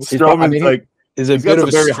Youkilis, Stroman's is a bit of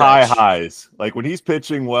a very stretch. high highs. Like when he's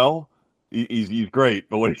pitching well, he's great,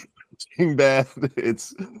 but when he's pitching bad,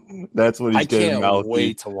 that's what he's getting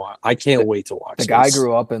mouthy. I can't wait to watch. The guy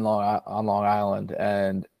grew up on Long Island,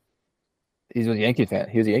 and he's a Yankee fan.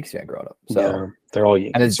 He was a Yankees fan growing up. So they're all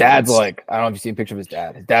Yankees. And his dad's like, I don't know if you've seen a picture of his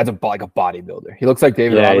dad. His dad's like a bodybuilder. He looks like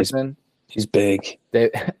David Robertson. He's big,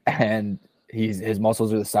 and his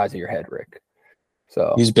muscles are the size of your head, Rick.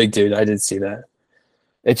 So he's a big dude. I did see that.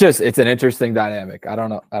 It's an interesting dynamic. I don't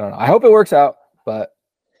know. I hope it works out, but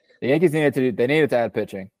the Yankees needed to add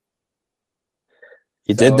pitching.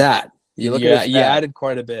 You did that. You added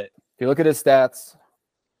quite a bit. If you look at his stats,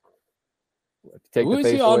 who was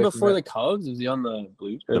he on before the Cubs? Was he on the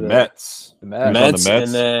Blues? The Mets. The Mets,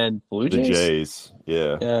 and then Blue Jays. The Jays.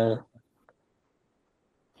 Yeah.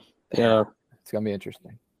 It's gonna be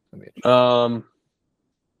interesting.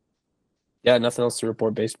 Yeah, nothing else to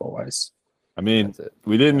report baseball wise. I mean,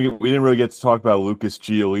 we didn't really get to talk about Lucas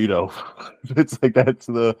Giolito. It's like that's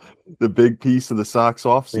the big piece of the Sox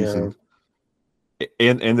offseason.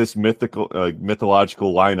 And this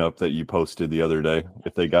mythological lineup that you posted the other day.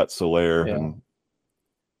 If they got Soler and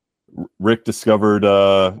Rick discovered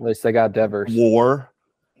at least they got Devers. WAR,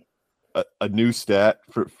 a new stat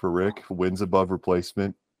for Rick, wins above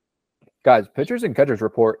replacement. Guys, pitchers and catchers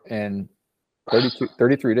report in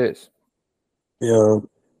 33 days. Yeah.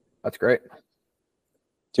 That's great.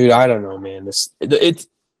 Dude, I don't know, man. I didn't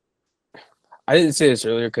say this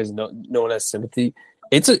earlier because no one has sympathy.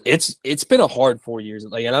 It's been a hard 4 years.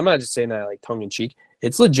 Like, and I'm not just saying that like tongue in cheek.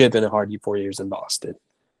 It's legit been a hard 4 years in Boston.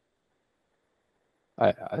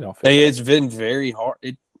 I don't feel it's been very hard.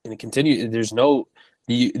 And it continues. There's no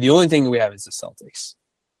the only thing we have is the Celtics,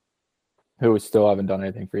 who still haven't done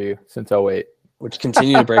anything for you since 2008, which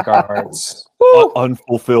continue to break our hearts.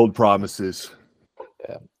 Unfulfilled promises.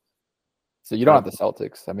 Yeah. So you don't have the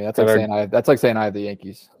Celtics. I mean, that's like saying I have the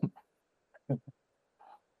Yankees.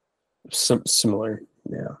 Similar.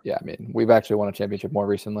 Yeah. Yeah. I mean, we've actually won a championship more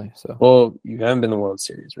recently. So. Well, you haven't been in the World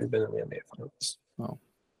Series. We've been in the NBA Finals. Oh,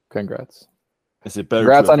 congrats! Is it better?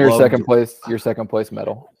 Congrats on your second place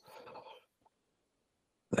medal.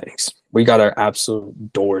 Thanks. We got our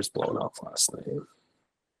absolute doors blown off last night.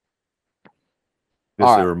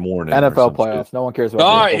 Morning NFL playoffs. No one cares about.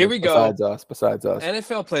 All right, here we go. Besides us.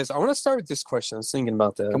 NFL playoffs. I want to start with this question. I was thinking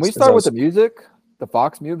about that. Can we start with the music? The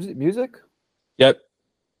Fox music? Yep.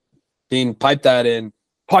 Dean, pipe that in.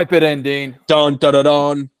 Pipe it in, Dean. Dun dun dun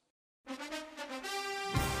dun.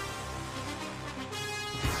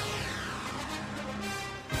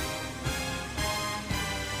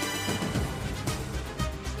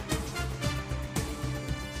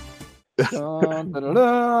 We've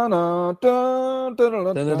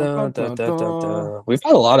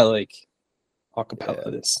had a lot of like acapella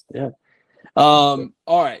of this. Yeah. All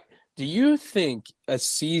right. Do you think a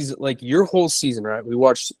season like your whole season, right? We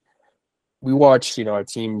watched, our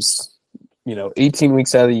teams, 18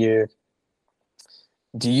 weeks out of the year.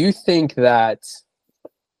 Do you think that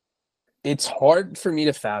it's hard for me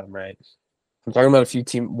to fathom, right? I'm talking about a few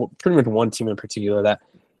teams, pretty much one team in particular, that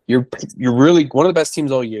you're really one of the best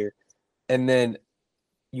teams all year, and then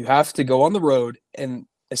you have to go on the road, and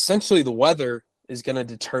essentially the weather is going to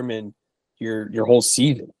determine your whole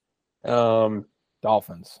season.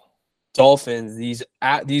 Dolphins.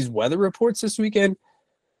 These weather reports this weekend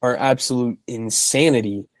are absolute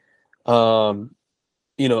insanity. Obviously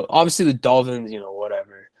the Dolphins,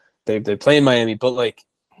 whatever. They play in Miami, but like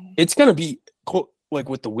it's gonna be like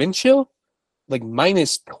with the wind chill, like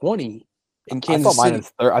minus 20 in Kansas City.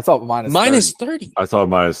 I thought minus 30. I thought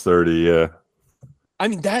minus 30, yeah. I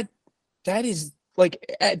mean that is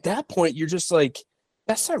like at that point you're just like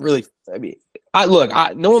that's not really. I mean,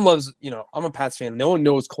 no one loves. I'm a Pats fan. No one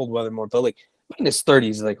knows cold weather more, but like minus 30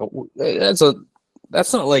 is like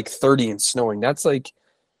that's not like 30 and snowing. That's like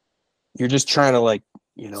you're just trying to like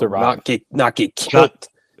survive. not get killed,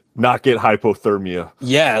 not get hypothermia.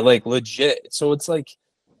 Yeah, like legit. So it's like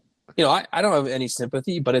I don't have any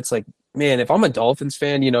sympathy, but it's like, man, if I'm a Dolphins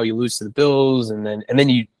fan, you lose to the Bills, and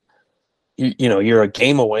then you're a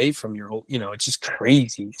game away from your it's just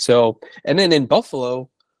crazy. So, and then in Buffalo,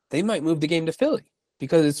 they might move the game to Philly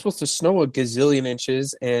because it's supposed to snow a gazillion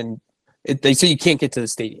inches, and they say you can't get to the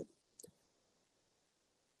stadium.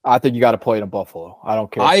 I think you got to play it in Buffalo. I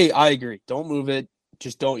don't care. I agree. Don't move it.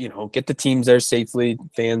 Just don't, get the teams there safely.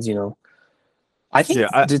 Fans, I think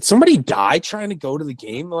did somebody die trying to go to the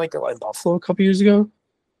game like in Buffalo a couple years ago?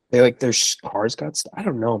 They their cars got stuck. I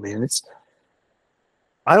don't know, man.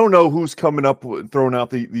 I don't know who's coming up with throwing out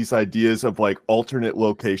these ideas of like alternate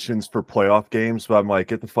locations for playoff games, but I'm like,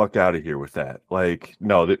 get the fuck out of here with that. Like,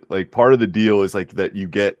 no, part of the deal is like that you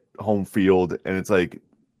get home field, and it's like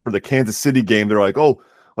for the Kansas City game, they're like, oh,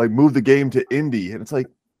 like move the game to Indy, and it's like,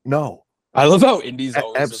 no. I love how Indy's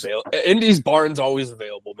always available. Indy's barn's always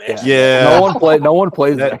available, man. Yeah. No one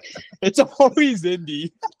plays that. It's always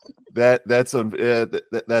Indy. That's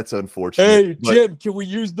unfortunate. Hey, Jim, can we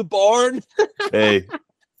use the barn? Hey,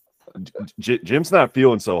 Jim's not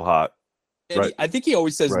feeling so hot. Right. I think he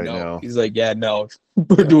always says right no. Now. He's like, yeah, no.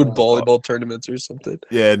 We're doing volleyball tournaments or something.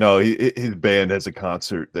 Yeah, no, his band has a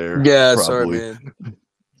concert there. Yeah, probably. sorry, man.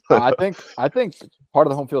 I think part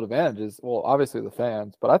of the home field advantage is, well, obviously the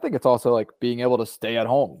fans, but I think it's also like being able to stay at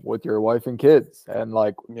home with your wife and kids and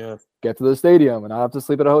like get to the stadium and not have to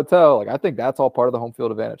sleep at a hotel. Like I think that's all part of the home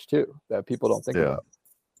field advantage too that people don't think about.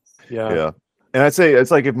 Yeah. And I'd say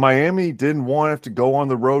it's like if Miami didn't want to have to go on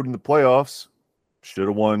the road in the playoffs, should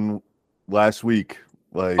have won last week.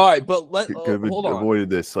 Like, all right, but could have hold on. avoided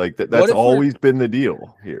this. Like that's always been the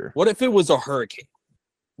deal here. What if it was a hurricane?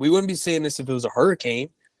 We wouldn't be saying this if it was a hurricane.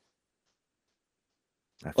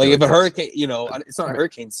 Like if a hurricane, it's not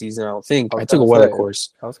hurricane season. I don't think. I took a weather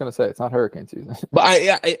course. I was gonna say it's not hurricane season, but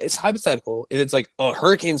it's hypothetical. If it's like a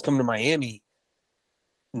hurricane's coming to Miami,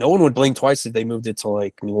 no one would blink twice if they moved it to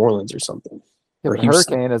like New Orleans or something. Yeah, but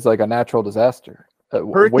hurricane is like a natural disaster.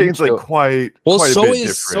 Hurricane's like quite a bit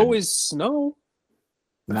different. So is snow.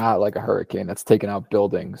 Not like a hurricane that's taking out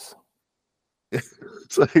buildings.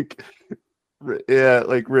 It's like, yeah,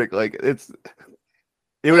 like Rick, like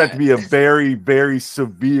it would have to be a very, very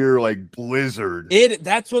severe like blizzard.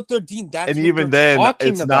 That's what they're deemed. That's and even then,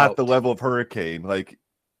 it's not the level of hurricane. Like,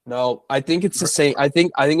 no, I think it's the same. I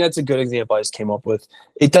think that's a good example I just came up with.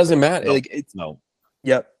 It doesn't matter. No, like it's no.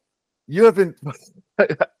 Yep. You haven't.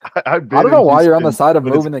 I don't know why you're on the side of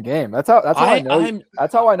moving the game. That's how I know.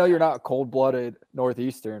 That's how I know you're not a cold-blooded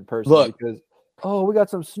Northeastern person. Look, because we got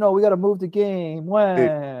some snow. We got to move the game.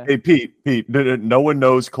 When? Hey, Pete. No one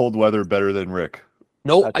knows cold weather better than Rick.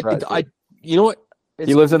 No, I. You know what?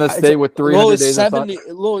 He lives in a state with 300 days of sun.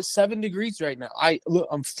 Low is 7 degrees right now.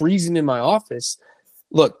 I'm freezing in my office.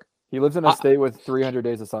 Look, he lives in a state with 300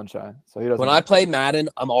 days of sunshine, so he doesn't. When I play Madden,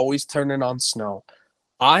 I'm always turning on snow.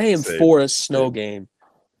 I am for a snow game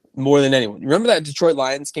more than anyone. Remember that Detroit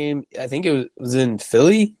Lions game? I think it was in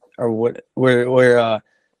Philly or what, where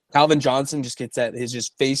Calvin Johnson just gets his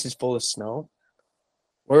face is full of snow.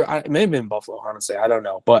 Or it may have been Buffalo, honestly. I don't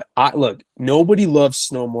know. But look, nobody loves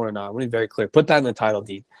snow more than I. I'm going to be very clear. Put that in the title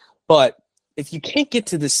deed. But if you can't get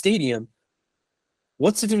to the stadium,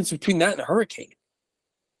 what's the difference between that and a hurricane?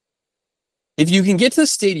 If you can get to the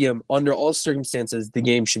stadium under all circumstances, the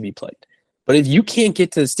game should be played. But if you can't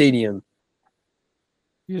get to the stadium,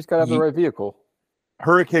 you just got to have the right vehicle.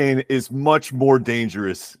 Hurricane is much more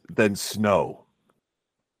dangerous than snow.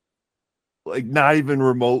 Like not even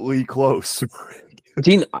remotely close.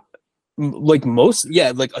 Dean, like most,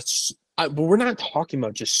 but we're not talking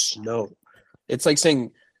about just snow. It's like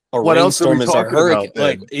saying a rainstorm is a hurricane.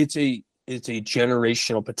 Like it's a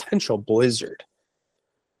generational potential blizzard.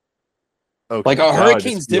 Okay, Like a now I just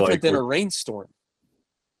hurricane's feel different like than a rainstorm.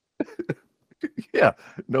 yeah,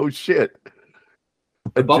 no shit.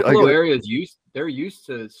 The Buffalo I- area is they're used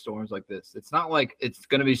to storms like this. It's not like it's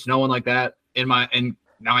going to be snowing like that in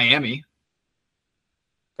Miami.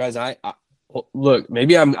 Guys, well, look,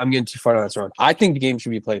 maybe I'm getting too far down this road. I think the game should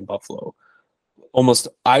be played in Buffalo. Almost,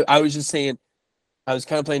 I was just saying, I was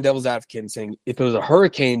kind of playing devil's advocate and saying if it was a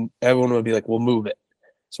hurricane, everyone would be like, we'll move it.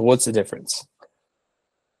 So what's the difference?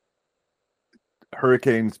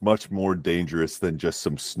 Hurricane's much more dangerous than just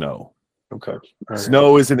some snow. Okay. All right.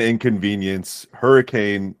 Snow is an inconvenience.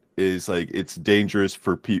 Hurricane is like it's dangerous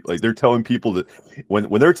for people. Like they're telling people that when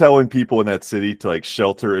they're telling people in that city to like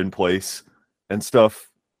shelter in place and stuff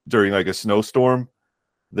during like a snowstorm,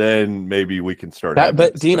 then maybe we can start. That,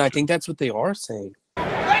 but Dean, I think that's what they are saying.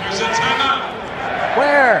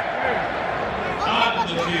 Where?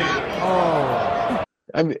 Oh,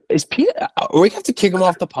 I mean, is Pete? We have to kick him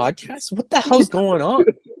off the podcast. What the hell's going on?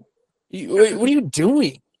 What are you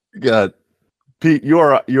doing? God, Pete, you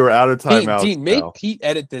are out of timeout. Dean, make Pete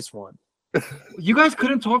edit this one. You guys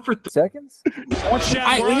couldn't talk for seconds?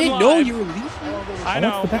 I didn't know you were leaving. I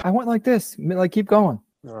know. I went like this. Like, keep going.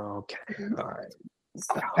 Okay, all right.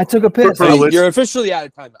 I took a piss. For the list- You're officially out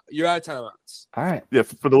of timeout. You're out of timeouts. All right. Yeah,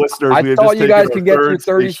 for the listeners, I we have thought just you taken guys our can get through third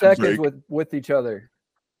 30 station seconds break. with each other.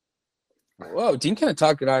 Whoa, Dean kind of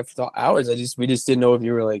talked to I for hours. We just didn't know if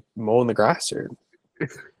you were like mowing the grass or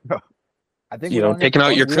I think picking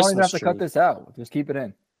out your we don't even Christmas have to cut tree. this out. Just keep it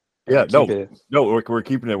in. Yeah, Keep it. no, we're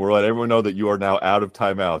keeping it. We're letting everyone know that you are now out of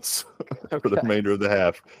timeouts for the remainder of the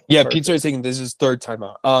half. Yeah, Perfect. Pete's always thinking this is third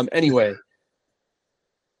timeout. Anyway,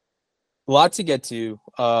 a lot to get to.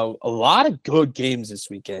 A lot of good games this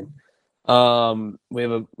weekend.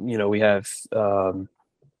 We have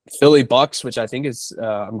Philly Bucks, which I think is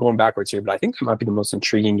I'm going backwards here, but I think that might be the most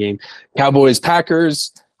intriguing game. Cowboys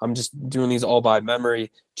Packers. I'm just doing these all by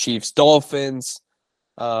memory. Chiefs Dolphins.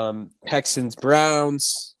 Texans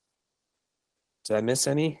Browns. Did I miss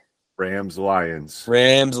any? Rams, Lions,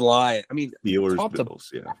 Rams Lions. I mean, Steelers, top to- Bills.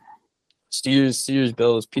 Yeah, Steelers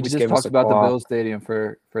Bills. Pete We just just gave us talked a about the call. Bills Stadium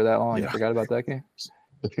for that long. You Yeah. forgot about that game?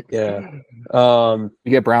 Yeah. You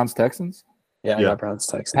get Browns Texans? Yeah, I Yeah. got Browns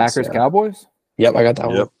Texans. Packers yeah. Cowboys? Yep, I got that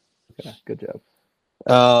Yep. Okay, good job.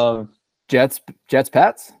 one. Jets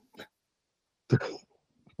Pats?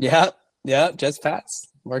 Yeah, Jets Pats.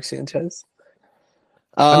 Mark Sanchez.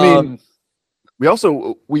 I mean, we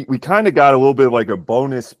also we kind of got a little bit of like a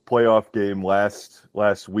bonus playoff game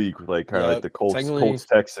last week, like kind of Yeah, like the Colts technically-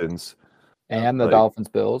 Texans. And the Like- Dolphins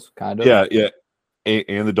Bills, kind of. Yeah.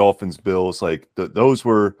 And the Dolphins Bills, like those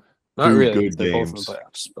were not two really. good They're both in games. the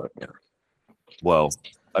playoffs, but yeah. Well,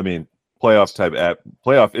 I mean,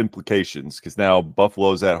 playoff implications because now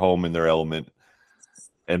Buffalo's at home in their element,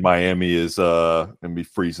 and Miami is gonna be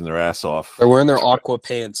freezing their ass off. They're wearing their aqua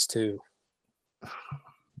pants too.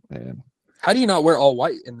 Man, How do you not wear all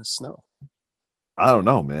white in the snow? I don't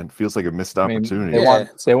know, man. Feels like a missed I mean, opportunity.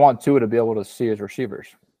 they want Tua to be able to see his receivers,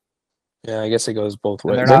 Yeah, I guess it goes both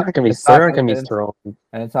And ways. they're They're not- not gonna be. it's not They're not gonna gonna be be- thrown.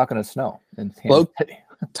 and it's not going to snow in Kansas Well, City.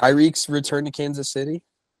 Tyreek's return to Kansas City.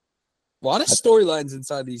 A lot of storylines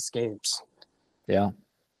inside these games. Yeah.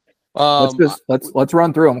 Um, Let's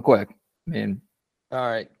run through them quick. I mean, all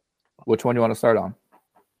right. which one do you want to start on?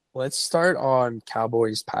 Let's start on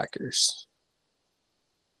Cowboys Packers.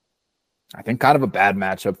 I think kind of a bad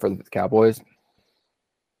matchup for the Cowboys.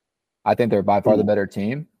 I think they're by far the better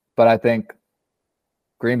team, but I think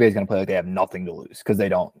Green Bay is going to play like they have nothing to lose because they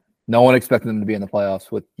don't. No one expected them to be in the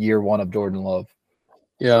playoffs with year one of Jordan Love.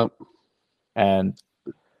 Yeah. And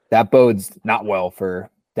that bodes not well for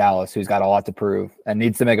Dallas, who's got a lot to prove and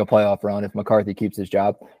needs to make a playoff run if McCarthy keeps his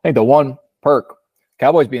job. I think the one perk,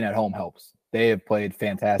 Cowboys being at home helps. They have played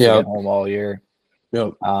fantastic Yep. at home all year.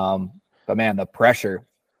 Yep. But man, the pressure.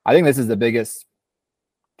 I think this is the biggest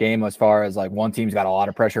game as far as like one team's got a lot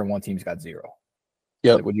of pressure and one team's got zero.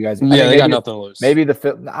 Yep. Like, would you guys? I Yeah, think they got nothing to lose. Maybe I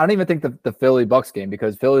don't even think the Philly Bucks game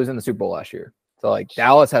because Philly was in the Super Bowl last year. So like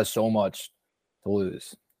Dallas has so much to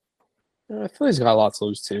lose. I feel he's got lots to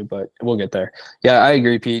lose too, but we'll get there. Yeah, I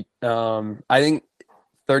agree, Pete. I think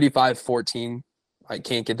 35-14. I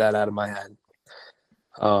can't get that out of my head.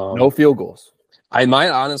 No field goals. I might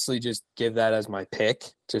honestly just give that as my pick,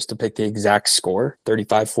 just to pick the exact score,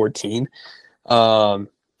 35-14. You can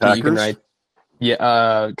Packers? write,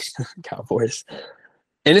 yeah, Cowboys.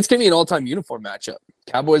 And it's going to be an all-time uniform matchup.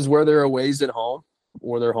 Cowboys wear their aways at home,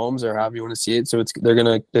 or their homes, or however you want to see it. So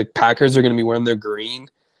the Packers are going to be wearing their green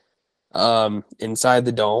inside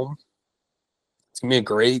the dome. It's going to be a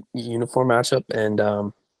great uniform matchup. And,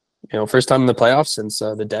 first time in the playoffs since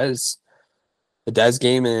the Dez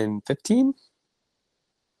game in 15.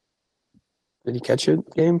 Did he catch a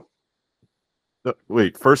game?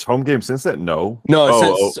 Wait, first home game since that? No. No,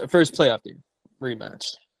 Oh, since first playoff game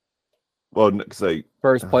rematch. well, because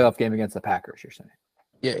First playoff game against the Packers, you're saying?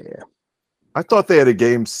 Yeah. I thought they had a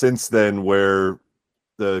game since then where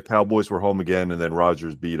the Cowboys were home again, and then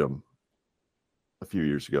Rodgers beat them a few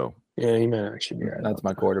years ago. Yeah, he might actually be right. That's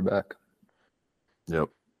my quarterback. Yep.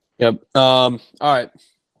 All right.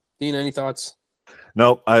 Dean, any thoughts?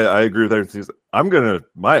 No, I agree with everything.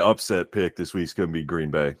 My upset pick this week's gonna be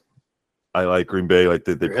Green Bay. I like Green Bay. Like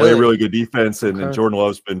they play a really good defense, and Jordan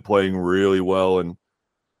Love's been playing really well. And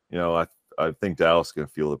I think Dallas is gonna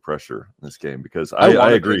feel the pressure in this game because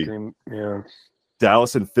I agree. Yeah.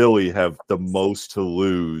 Dallas and Philly have the most to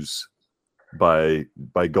lose by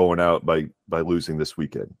going out by losing this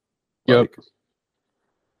weekend. Yep.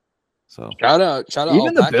 So shout out.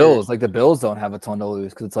 Even the Bills, like the Bills don't have a ton to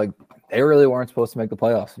lose because it's like they really weren't supposed to make the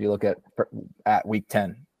playoffs if you look at week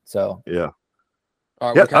 10. So yeah.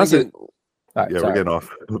 All right, we're getting off.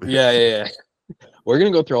 Yeah. We're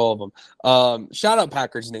gonna go through all of them. Shout out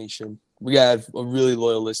Packers Nation. We have a really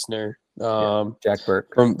loyal listener. Jack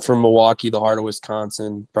Burke from Milwaukee, the heart of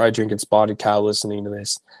Wisconsin, probably drinking spotted cow listening to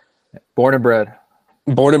this. Born and bred,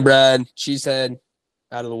 cheesehead,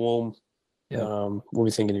 out of the womb. Yeah. We'll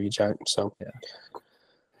be thinking of you, Jack. So yeah,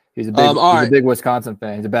 he's a big Wisconsin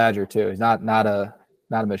fan. He's a Badger too. He's not a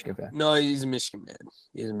Michigan fan. No, he's a Michigan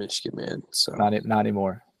man. So not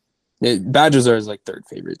anymore. Badgers are his third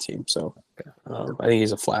favorite team. So I think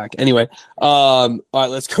he's a flag. Anyway, all right,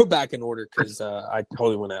 let's go back in order because I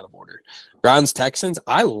totally went out of order. Browns Texans.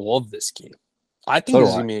 I love this game. I think this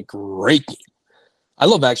is gonna be a great game. I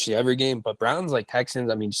love actually every game, but Browns Texans.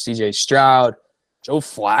 I mean, CJ Stroud, Joe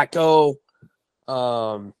Flacco,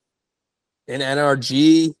 and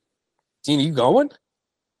NRG. Dean, you going?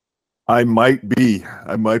 I might be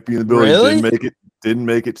in the building. Really? Didn't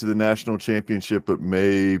make it to the national championship, but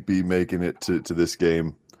may be making it to this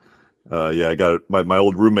game. I got my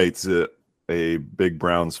old roommate's a big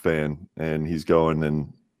Browns fan, and he's going.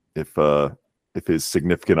 And if his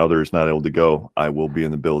significant other is not able to go, I will be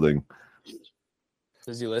in the building.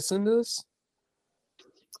 Does he listen to this?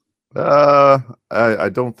 I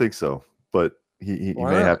don't think so, but he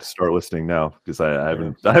may have to start listening now because I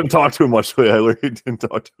haven't talked to him much. I literally didn't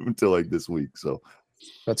talk to him until this week. So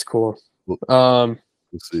that's cool. We'll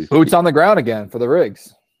see. Boots on the ground again for the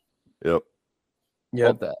Rigs. Yep.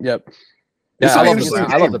 Love that. Yep. Yeah,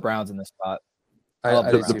 I love the Browns in this spot.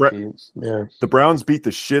 The Browns beat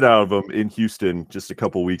the shit out of them in Houston just a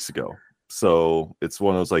couple weeks ago. So it's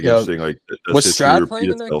one of those interesting was Stroud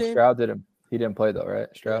playing in that game? Stroud didn't. He didn't play though, right?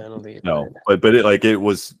 Stroud. Yeah, I don't think he played. But it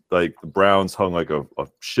was the Browns hung a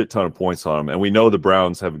shit ton of points on them, and we know the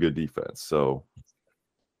Browns have a good defense. So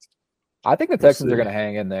I think the Texans are going to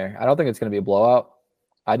hang in there. I don't think it's going to be a blowout.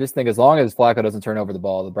 I just think as long as Flacco doesn't turn over the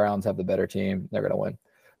ball, the Browns have the better team. They're going to win.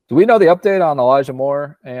 Do we know the update on Elijah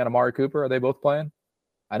Moore and Amari Cooper? Are they both playing?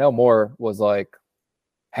 I know Moore was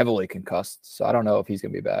heavily concussed, so I don't know if he's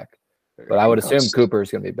going to be back. But I would assume Cooper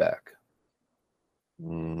is going to be back.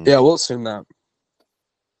 Yeah, we'll assume that.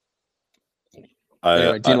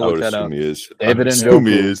 I would assume he is. David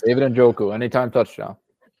Njoku, anytime touchdown.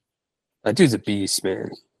 That dude's a beast,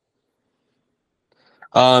 man.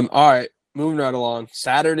 All right, moving right along.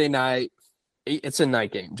 Saturday night, it's a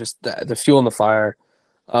night game. Just the fuel in the fire.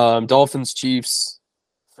 Dolphins Chiefs.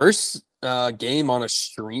 First game on a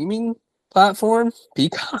streaming platform.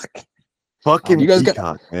 Peacock. Fucking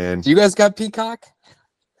Peacock, man. Do you guys got Peacock?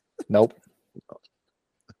 Nope.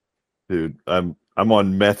 Dude, I'm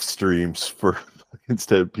on meth streams for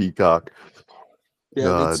instead of Peacock. Yeah,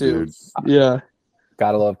 God, me too. Dude. Yeah.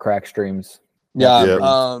 Gotta love crack streams.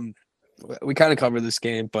 Yeah. We kind of covered this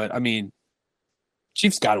game, but I mean,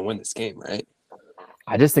 Chiefs got to win this game, right?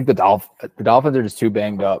 I just think the Dolphins are just too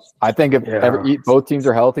banged up. I think if both teams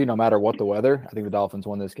are healthy, no matter what the weather, I think the Dolphins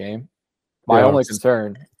win this game. My only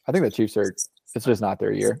concern, I think the Chiefs it's just not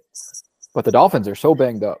their year. But the Dolphins are so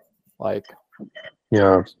banged up.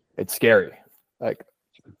 It's scary.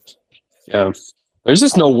 There's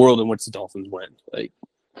just no world in which the Dolphins win.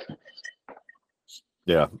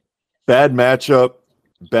 Bad matchup,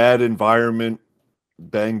 bad environment,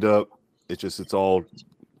 banged up. It's all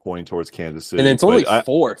pointing towards Kansas City. And it's only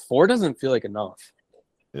 4. 4 doesn't feel like enough.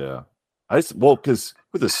 Yeah. Because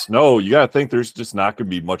with the snow, you got to think there's just not going to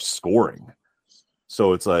be much scoring.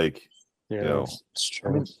 So it's it's true.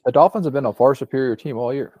 I mean, the Dolphins have been a far superior team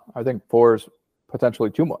all year. I think 4 is potentially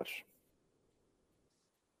too much.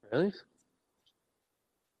 Really?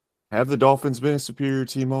 Have the Dolphins been a superior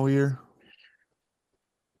team all year?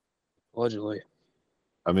 Allegedly.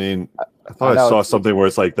 I mean, I thought I know saw it's- something where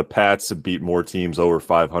it's like the Pats have beat more teams over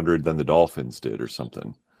 500 than the Dolphins did or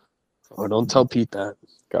something. Oh, don't tell Pete that.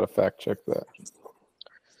 Gotta fact check that.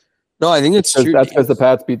 No, I think it's true. That's because the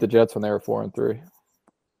Pats beat the Jets when they were 4-3.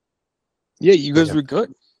 Yeah, you guys were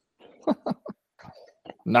good.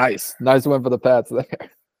 Nice win for the Pats there.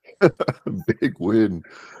 Big win.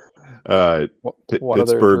 One of their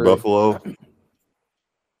Pittsburgh, three. Buffalo.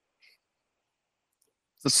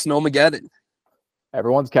 The Snowmageddon.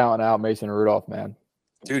 Everyone's counting out Mason Rudolph, man.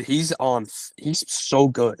 Dude, he's so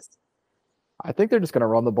good. I think they're just going to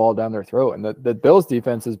run the ball down their throat. And the Bills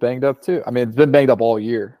defense is banged up too. I mean, it's been banged up all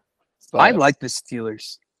year. I like the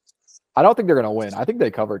Steelers. I don't think they're going to win. I think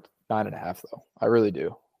they covered 9.5 though. I really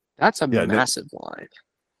do. That's a massive line.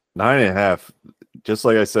 9.5. Just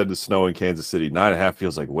like I said, the snow in Kansas City, 9.5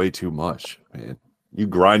 feels like way too much, man. You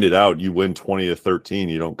grind it out, you win 20-13,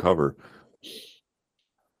 you don't cover.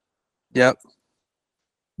 Yep.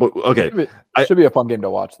 But okay, Should be a fun game to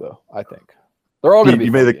watch though. I think they're all going to be.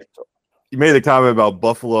 You made the comment about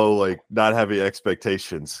Buffalo like not having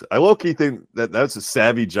expectations. I low-key think that's a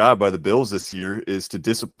savvy job by the Bills this year is to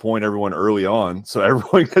disappoint everyone early on, so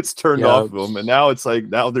everyone gets turned off of them. And now it's like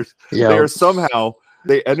they are somehow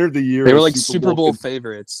they entered the year. They were like Super Bowl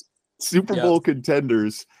favorites, Super Bowl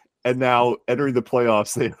contenders, and now entering the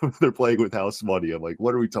playoffs, they're playing with house money. I'm like,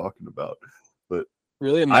 what are we talking about? But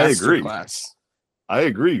really, a masterclass. I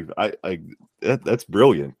agree. That's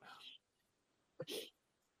brilliant.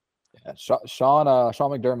 Yeah, Sean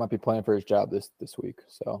McDermott might be playing for his job this week.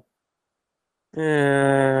 So,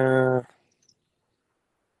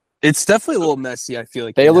 it's definitely a little messy. I feel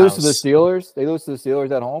like they lose to the Steelers. They lose to the Steelers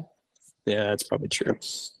at home. Yeah, that's probably true.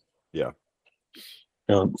 Yeah.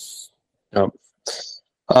 Yep.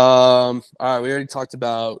 All right, we already talked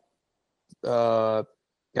about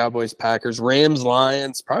Cowboys, Packers, Rams,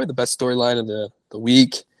 Lions. Probably the best storyline of the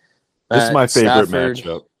week. This is my favorite Stafford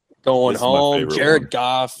matchup. Going home, Jared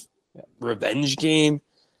Goff. Revenge game.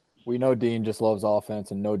 We know Dean just loves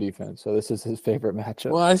offense and no defense, so this is his favorite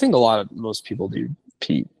matchup. Well, I think most people do,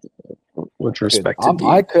 Pete. With respect to Dean,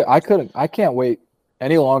 I can't wait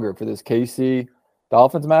any longer for this KC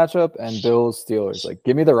Dolphins matchup and Bills Steelers. Like,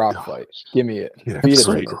 give me the rock fight. Give me it. Yeah, that's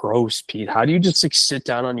so gross, Pete. How do you just like sit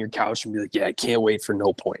down on your couch and be like, "Yeah, I can't wait for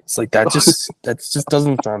no points"? Like that just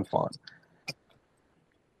doesn't sound fun.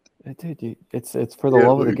 Dude, it's for the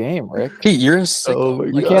love of the game, Rick. Pete, you're a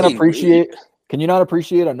sicko. You can't appreciate. Can you not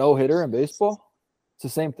appreciate a no hitter in baseball? It's the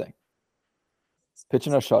same thing.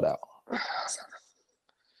 Pitching a shutout.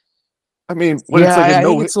 I mean, when it's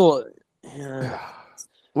like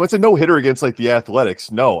when it's a no hitter against like the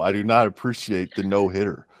Athletics, no, I do not appreciate the no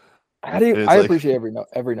hitter. I appreciate every no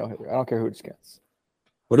hitter. I don't care who it's against.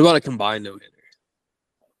 What about a combined no hitter?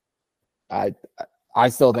 I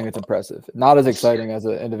still think it's impressive. Not as exciting as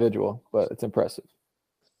an individual, but it's impressive.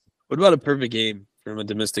 What about a perfect game from a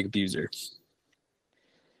domestic abuser?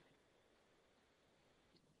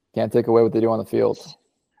 Can't take away what they do on the field.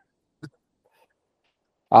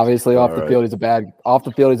 Obviously, off the field, he's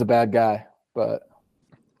a bad guy. But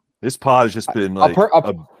this pod has just been like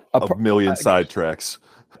a million sidetracks.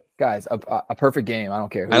 Guys, a perfect game. I don't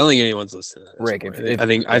care. I don't think anyone's listening. Rick,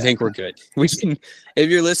 I think we're good. We can. If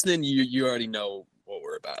you're listening, you already know what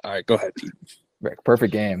we're about. All right, go ahead, Pete. Rick,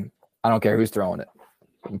 perfect game. I don't care who's throwing it.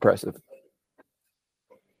 Impressive.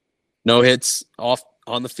 No hits off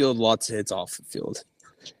on the field. Lots of hits off the field.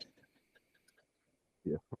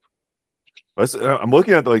 Yeah. I'm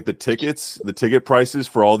looking at like the ticket prices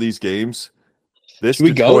for all these games. Should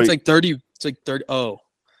we go? It's like 30. It's like 30. Oh.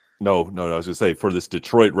 No. I was gonna say for this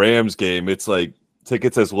Detroit Rams game, it's like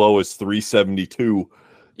tickets as low as $372,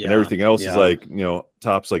 and everything else is like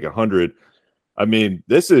tops like 100. I mean,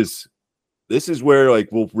 this is where like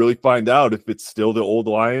we'll really find out if it's still the old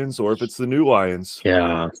Lions or if it's the new Lions.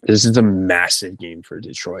 Yeah, this is a massive game for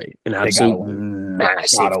Detroit. An absolute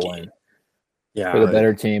massive game. Yeah, for the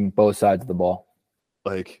better team, both sides of the ball.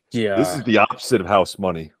 Like, this is the opposite of house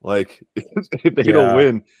money. Like, if they don't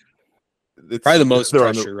win, it's probably the most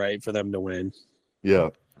pressure, right, for them to win.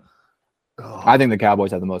 Yeah. I think the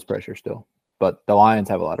Cowboys have the most pressure still, but the Lions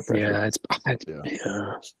have a lot of pressure. That's gonna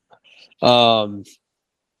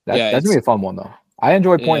be a fun one though. I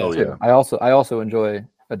enjoy points too. I also enjoy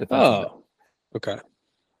a defensive. Oh, okay.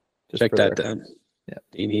 Check that then. Yeah,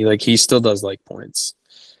 he still does like points.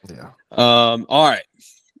 Yeah. All right.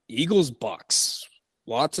 Eagles Bucks.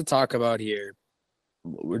 Lots to talk about here.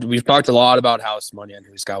 We've talked a lot about house money and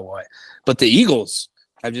who's got what, but the Eagles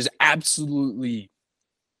have just absolutely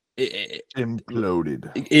imploded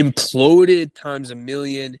times a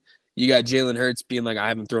million. You got Jalen Hurts being like, I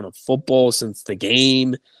haven't thrown a football since the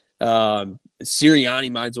game. And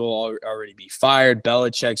Sirianni might as well already be fired.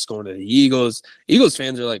 Belichick's going to the Eagles. Eagles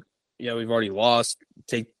fans are like, yeah, we've already lost.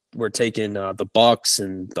 We're taking the Bucks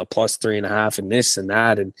and the +3.5 and this and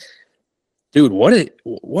that. And dude,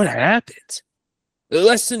 what happened?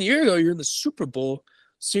 Less than a year ago, you're in the Super Bowl.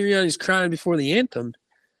 Sirianni's crying before the anthem,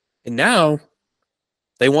 and now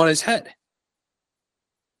they want his head.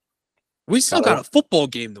 We still got a football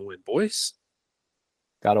game to win, boys.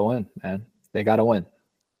 Gotta win, man. They gotta win.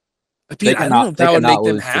 I don't know if that would make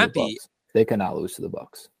them happy. They cannot lose to the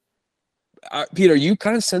Bucks. Peter, are you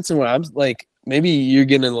kind of sensing what I'm like? Maybe you're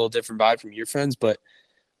getting a little different vibe from your friends, but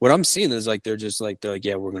what I'm seeing is like they're like,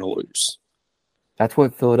 yeah, we're gonna lose. That's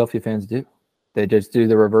what Philadelphia fans do. They just do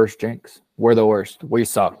the reverse jinx. We're the worst. We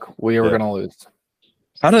suck. We are gonna lose.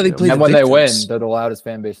 How do they play? And when they win, they're the loudest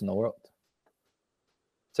fan base in the world.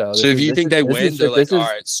 So if you think they win, they're like, all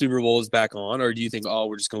right, Super Bowl is back on, or do you think, oh,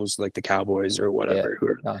 we're just going to like the Cowboys or whatever?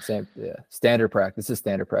 Yeah, standard practice. This is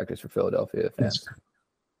standard practice for Philadelphia fans.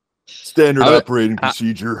 Standard operating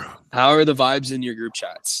procedure. How are the vibes in your group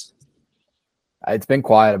chats? It's been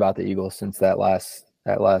quiet about the Eagles since that last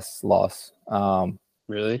loss.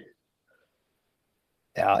 Really?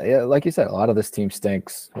 Yeah, like you said, a lot of this team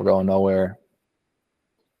stinks. We're going nowhere.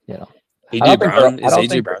 You know, AJ Brown is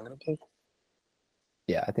AJ Brown going to play?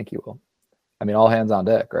 Yeah, I think he will. I mean, all hands on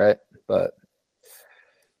deck, right? But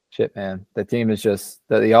shit, man, the team is just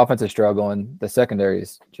the offense is struggling. The secondary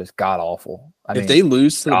is just god awful. If they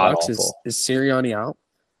lose to the Bucks, is Sirianni out?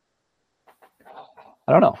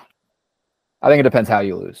 I don't know. I think it depends how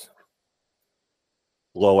you lose.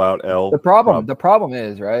 Blowout L. The problem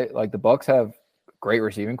is, right? Like the Bucks have great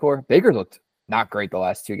receiving core. Baker's looked not great the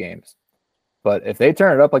last 2 games, but if they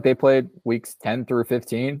turn it up like they played weeks 10 through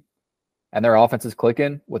 15. And their offense is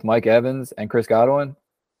clicking with Mike Evans and Chris Godwin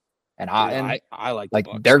and Houghton. I like the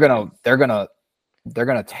Bucks, they're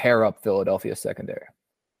gonna tear up Philadelphia secondary.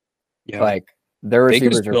 Yeah, like their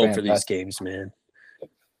receivers Baker's are built fantastic for these games, man.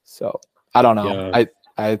 So I don't know.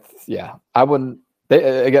 Yeah. I wouldn't.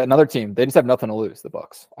 They got another team. They just have nothing to lose. The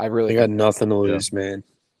Bucks. They got nothing to lose, man.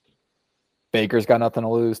 Baker's got nothing to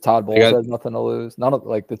lose. Todd Bowles has nothing to lose. None of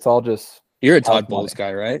it's all just. You're a Todd Bowles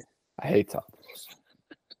guy, right? I hate Todd Bowles.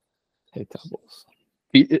 Todd Bowles.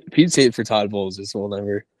 Pete's hate for Todd Bowles. This will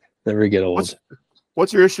never get old.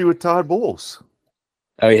 What's your issue with Todd Bowles?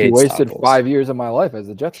 Oh, he wasted 5 years of my life as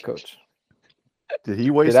a Jets coach. Did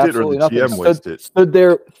he waste it or the GM waste it? Stood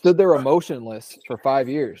there emotionless for 5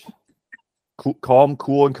 years. Calm,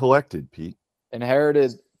 cool, and collected, Pete.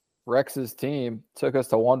 Inherited Rex's team, took us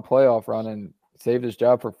to 1 playoff run, and saved his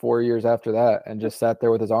job for 4 years after that, and just sat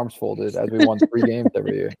there with his arms folded as we won 3 games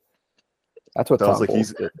every year. That's what sounds Tom like Bowles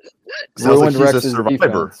he's. did. Sounds Ruined like he's Rex's a survivor.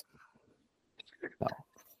 defense.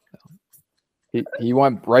 No. He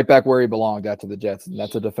went right back where he belonged after the Jets, and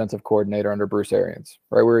that's a defensive coordinator under Bruce Arians,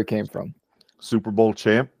 right where he came from. Super Bowl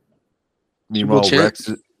champ. Meanwhile,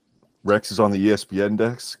 Rex is on the ESPN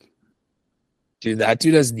desk. Dude, that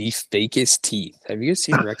dude has the fakest teeth. Have you guys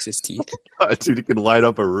seen Rex's teeth? Dude, he can light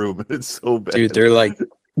up a room. It's so bad. Dude, they're like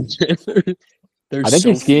I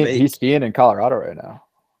think he's skiing in Colorado right now.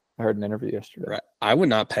 I heard an interview yesterday. I would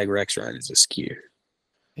not peg Rex Ryan as a skier.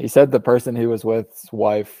 He said the person he was with's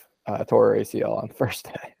wife tore her ACL on the first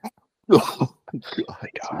day. Oh my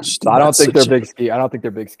gosh! So I don't think they're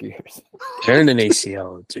big skiers. Tearing an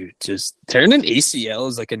ACL, dude. Just tearing an ACL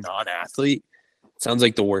as like a non-athlete sounds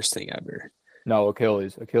like the worst thing ever. No,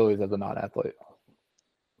 Achilles as a non-athlete.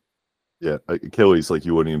 Yeah, Achilles, like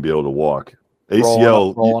you wouldn't even be able to walk.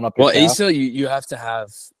 ACL, rolling up. ACL, you have to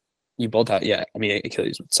have. You both have, yeah. I mean,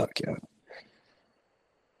 Achilles would suck, yeah.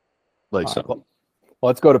 Like, well,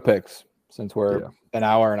 let's go to picks since we're an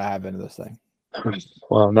hour and a half into this thing.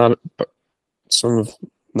 Well, not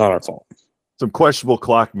our fault. Some questionable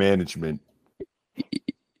clock management.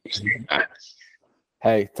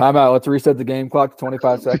 Hey, timeout. Let's reset the game clock to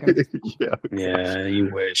 25 seconds. Yeah, you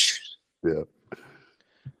wish. Yeah.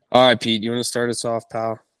 All right, Pete, you want to start us off,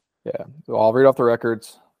 pal? Yeah. So I'll read off the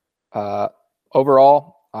records.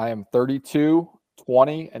 Overall, I am 32,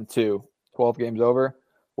 20, and 2. 12 games over.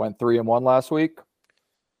 Went 3-1 last week.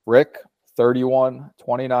 Rick, 31,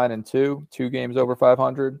 29, and 2. 2 games over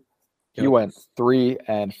 500. Yep. You went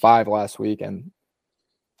 3-5 last week, and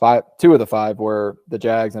 2 of the 5 were the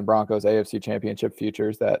Jags and Broncos AFC Championship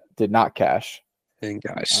futures that did not cash. Thank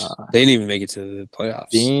gosh. They didn't even make it to the playoffs.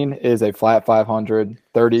 Dean is a flat 500,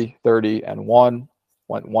 30, 30, and 1.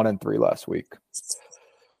 Went 1-3 last week.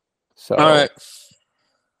 So, all right.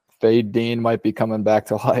 Fade Dean might be coming back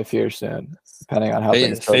to life here soon, depending on how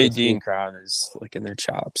things go. Fade Dean crowd is licking their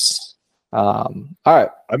chops. All right.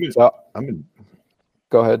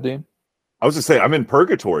 Go ahead, Dean. I was just saying, I'm in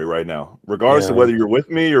purgatory right now. Regardless of whether you're with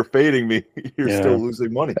me or fading me, you're still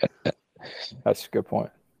losing money. That's a good point.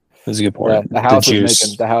 That's a good point. Yeah, the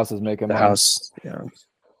house is making the money. house. Yeah.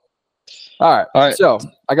 All All right. right. So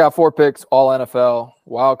I got 4 picks, all NFL,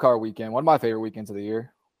 wild card weekend. One of my favorite weekends of the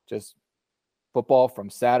year. Just football from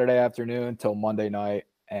Saturday afternoon till Monday night.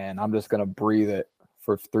 And I'm just gonna breathe it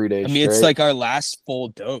for 3 days. I mean, straight. it's like our last full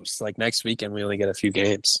dose. Like next weekend, we only get a few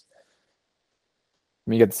games.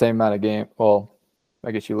 You get the same amount of game. Well, I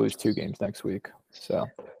guess you lose 2 games next week. So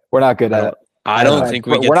we're not good at. I don't think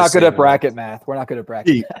we get. We're not good at same bracket math. We're not good at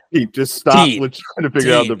bracket. Pete, just stop Pete, with trying to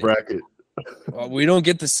figure out the bracket. Well, we don't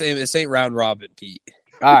get the same. This ain't round robin, Pete.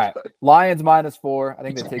 All right, Lions -4. I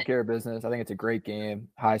think they take care of business. I think it's a great game,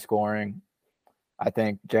 high scoring. I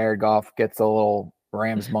think Jared Goff gets a little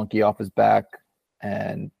Rams monkey off his back,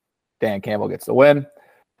 and Dan Campbell gets the win.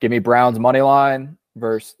 Give me Browns money line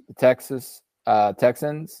versus the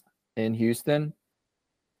Texans in Houston.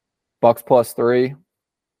 Bucks +3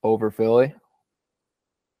 over Philly,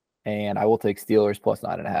 and I will take Steelers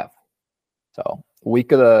 +9.5. So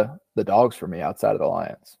week of the dogs for me outside of the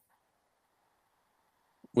Lions.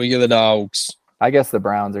 We get the dogs. I guess the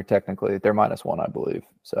Browns are technically they're -1, I believe.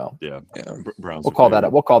 So Yeah. Browns. we'll call that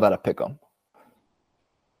a pick 'em.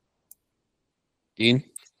 Dean.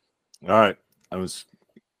 All right, I was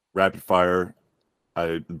rapid fire.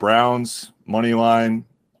 Browns money line,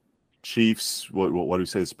 Chiefs. What do we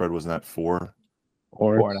say the spread was? That 4?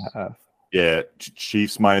 4.5. Yeah,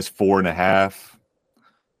 Chiefs -4.5.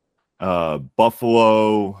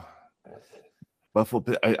 Buffalo.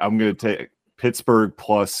 I'm going to take Pittsburgh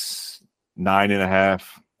 +9.5.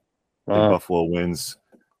 Buffalo wins.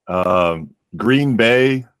 Green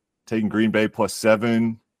Bay, taking Green Bay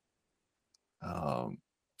 +7.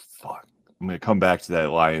 Fuck. I'm going to come back to that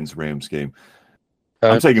Lions Rams game.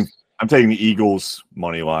 I'm taking the Eagles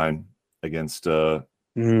money line against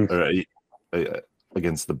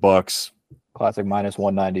against the Bucks. Classic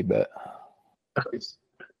 -190 bet.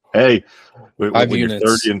 Hey, when you're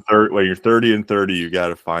 30 and 30, you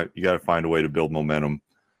gotta find a way to build momentum.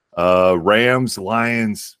 Rams,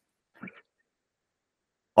 Lions.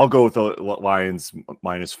 I'll go with the Lions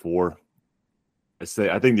 -4. I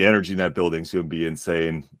think the energy in that building is going to be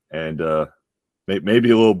insane, and maybe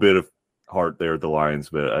a little bit of heart there at the Lions,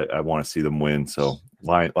 but I want to see them win. So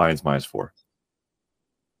Lions -4.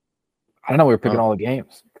 I don't know. We were picking all the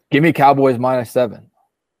games. Give me Cowboys -7.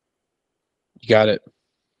 You got it.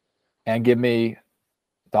 And give me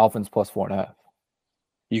Dolphins +4.5.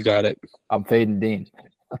 You got it. I'm fading Dean.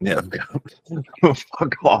 Yeah,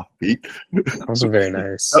 fuck off, Pete. That was very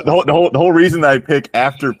nice. The whole reason that I pick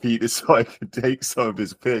after Pete is so I could take some of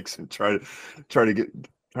his picks and try to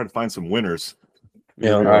find some winners.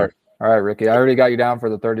 Yeah. All right, Ricky. I already got you down for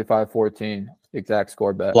the 35-14 exact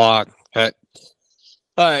score bet. Lock. Okay.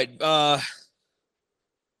 All right.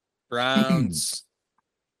 Browns.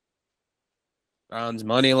 Browns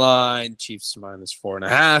money line. Chiefs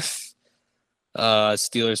 -4.5.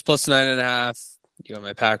 Steelers +9.5. You got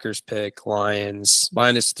my Packers pick. Lions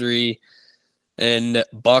 -3. And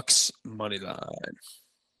Bucks money line.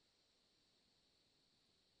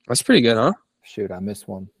 That's pretty good, huh? Shoot, I missed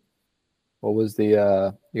one. What was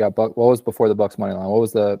the you got What was before the Bucks money line? What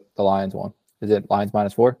was the Lions one? Is it Lions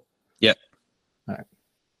 -4? Yep. All right.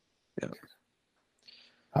 Yeah.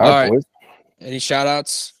 All right, boys. Any shout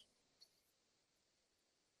outs?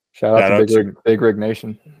 Shout out to Big Rig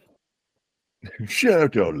Nation. Shout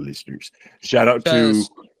out to all the listeners. Shout out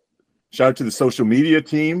to the social media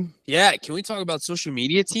team. Yeah, can we talk about social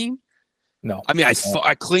media team? No. I mean,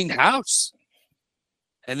 I cleaned house.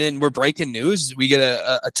 And then we're breaking news. We get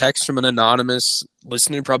a text from an anonymous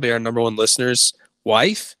listener, probably our number one listener's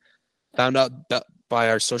wife, found out by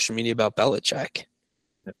our social media about Belichick.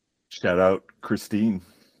 Shout out Christine.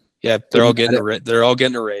 Yeah, they're all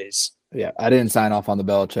getting a raise. Yeah, I didn't sign off on the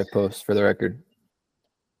Belichick post for the record.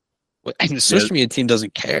 And the social media team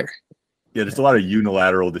doesn't care. Yeah, there's a lot of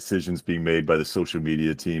unilateral decisions being made by the social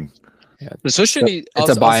media team. Yeah, the social media. It's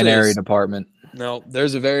a binary department. No,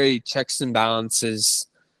 there's a very checks and balances.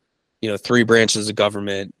 3 branches of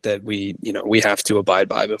government that we have to abide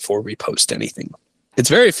by before we post anything. It's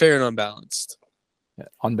very fair and unbalanced. Yeah,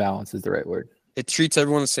 unbalanced is the right word. It treats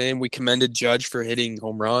everyone the same. We commended Judge for hitting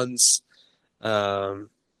home runs.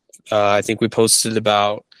 I think we posted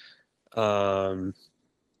about.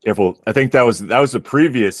 Careful! I think that was the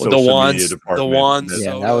previous social media department. The ones.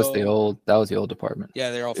 Yeah, that was the old department. Yeah,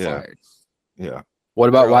 they're all fired. Yeah. What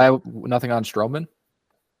about why nothing on Stroman?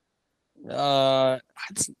 I'll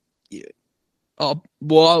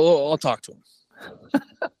talk to him.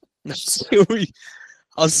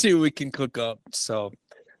 I'll see what we can cook up. So,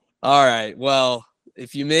 All right. Well,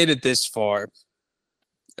 if you made it this far,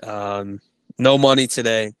 no money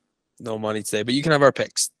today. No money today, but you can have our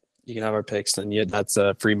picks. You can have our picks, and yeah, that's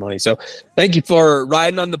free money. So thank you for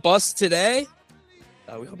riding on the bus today.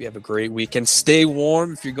 We hope you have a great weekend. Stay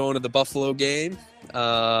warm if you're going to the Buffalo game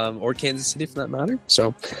or Kansas City for that matter.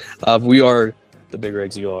 So we are the Big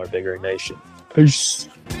Rigs. You are Big Rig Nation. Peace.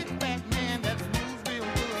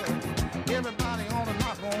 Everybody on the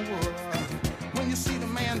knock on wood. When you see the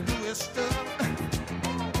man do his stuff.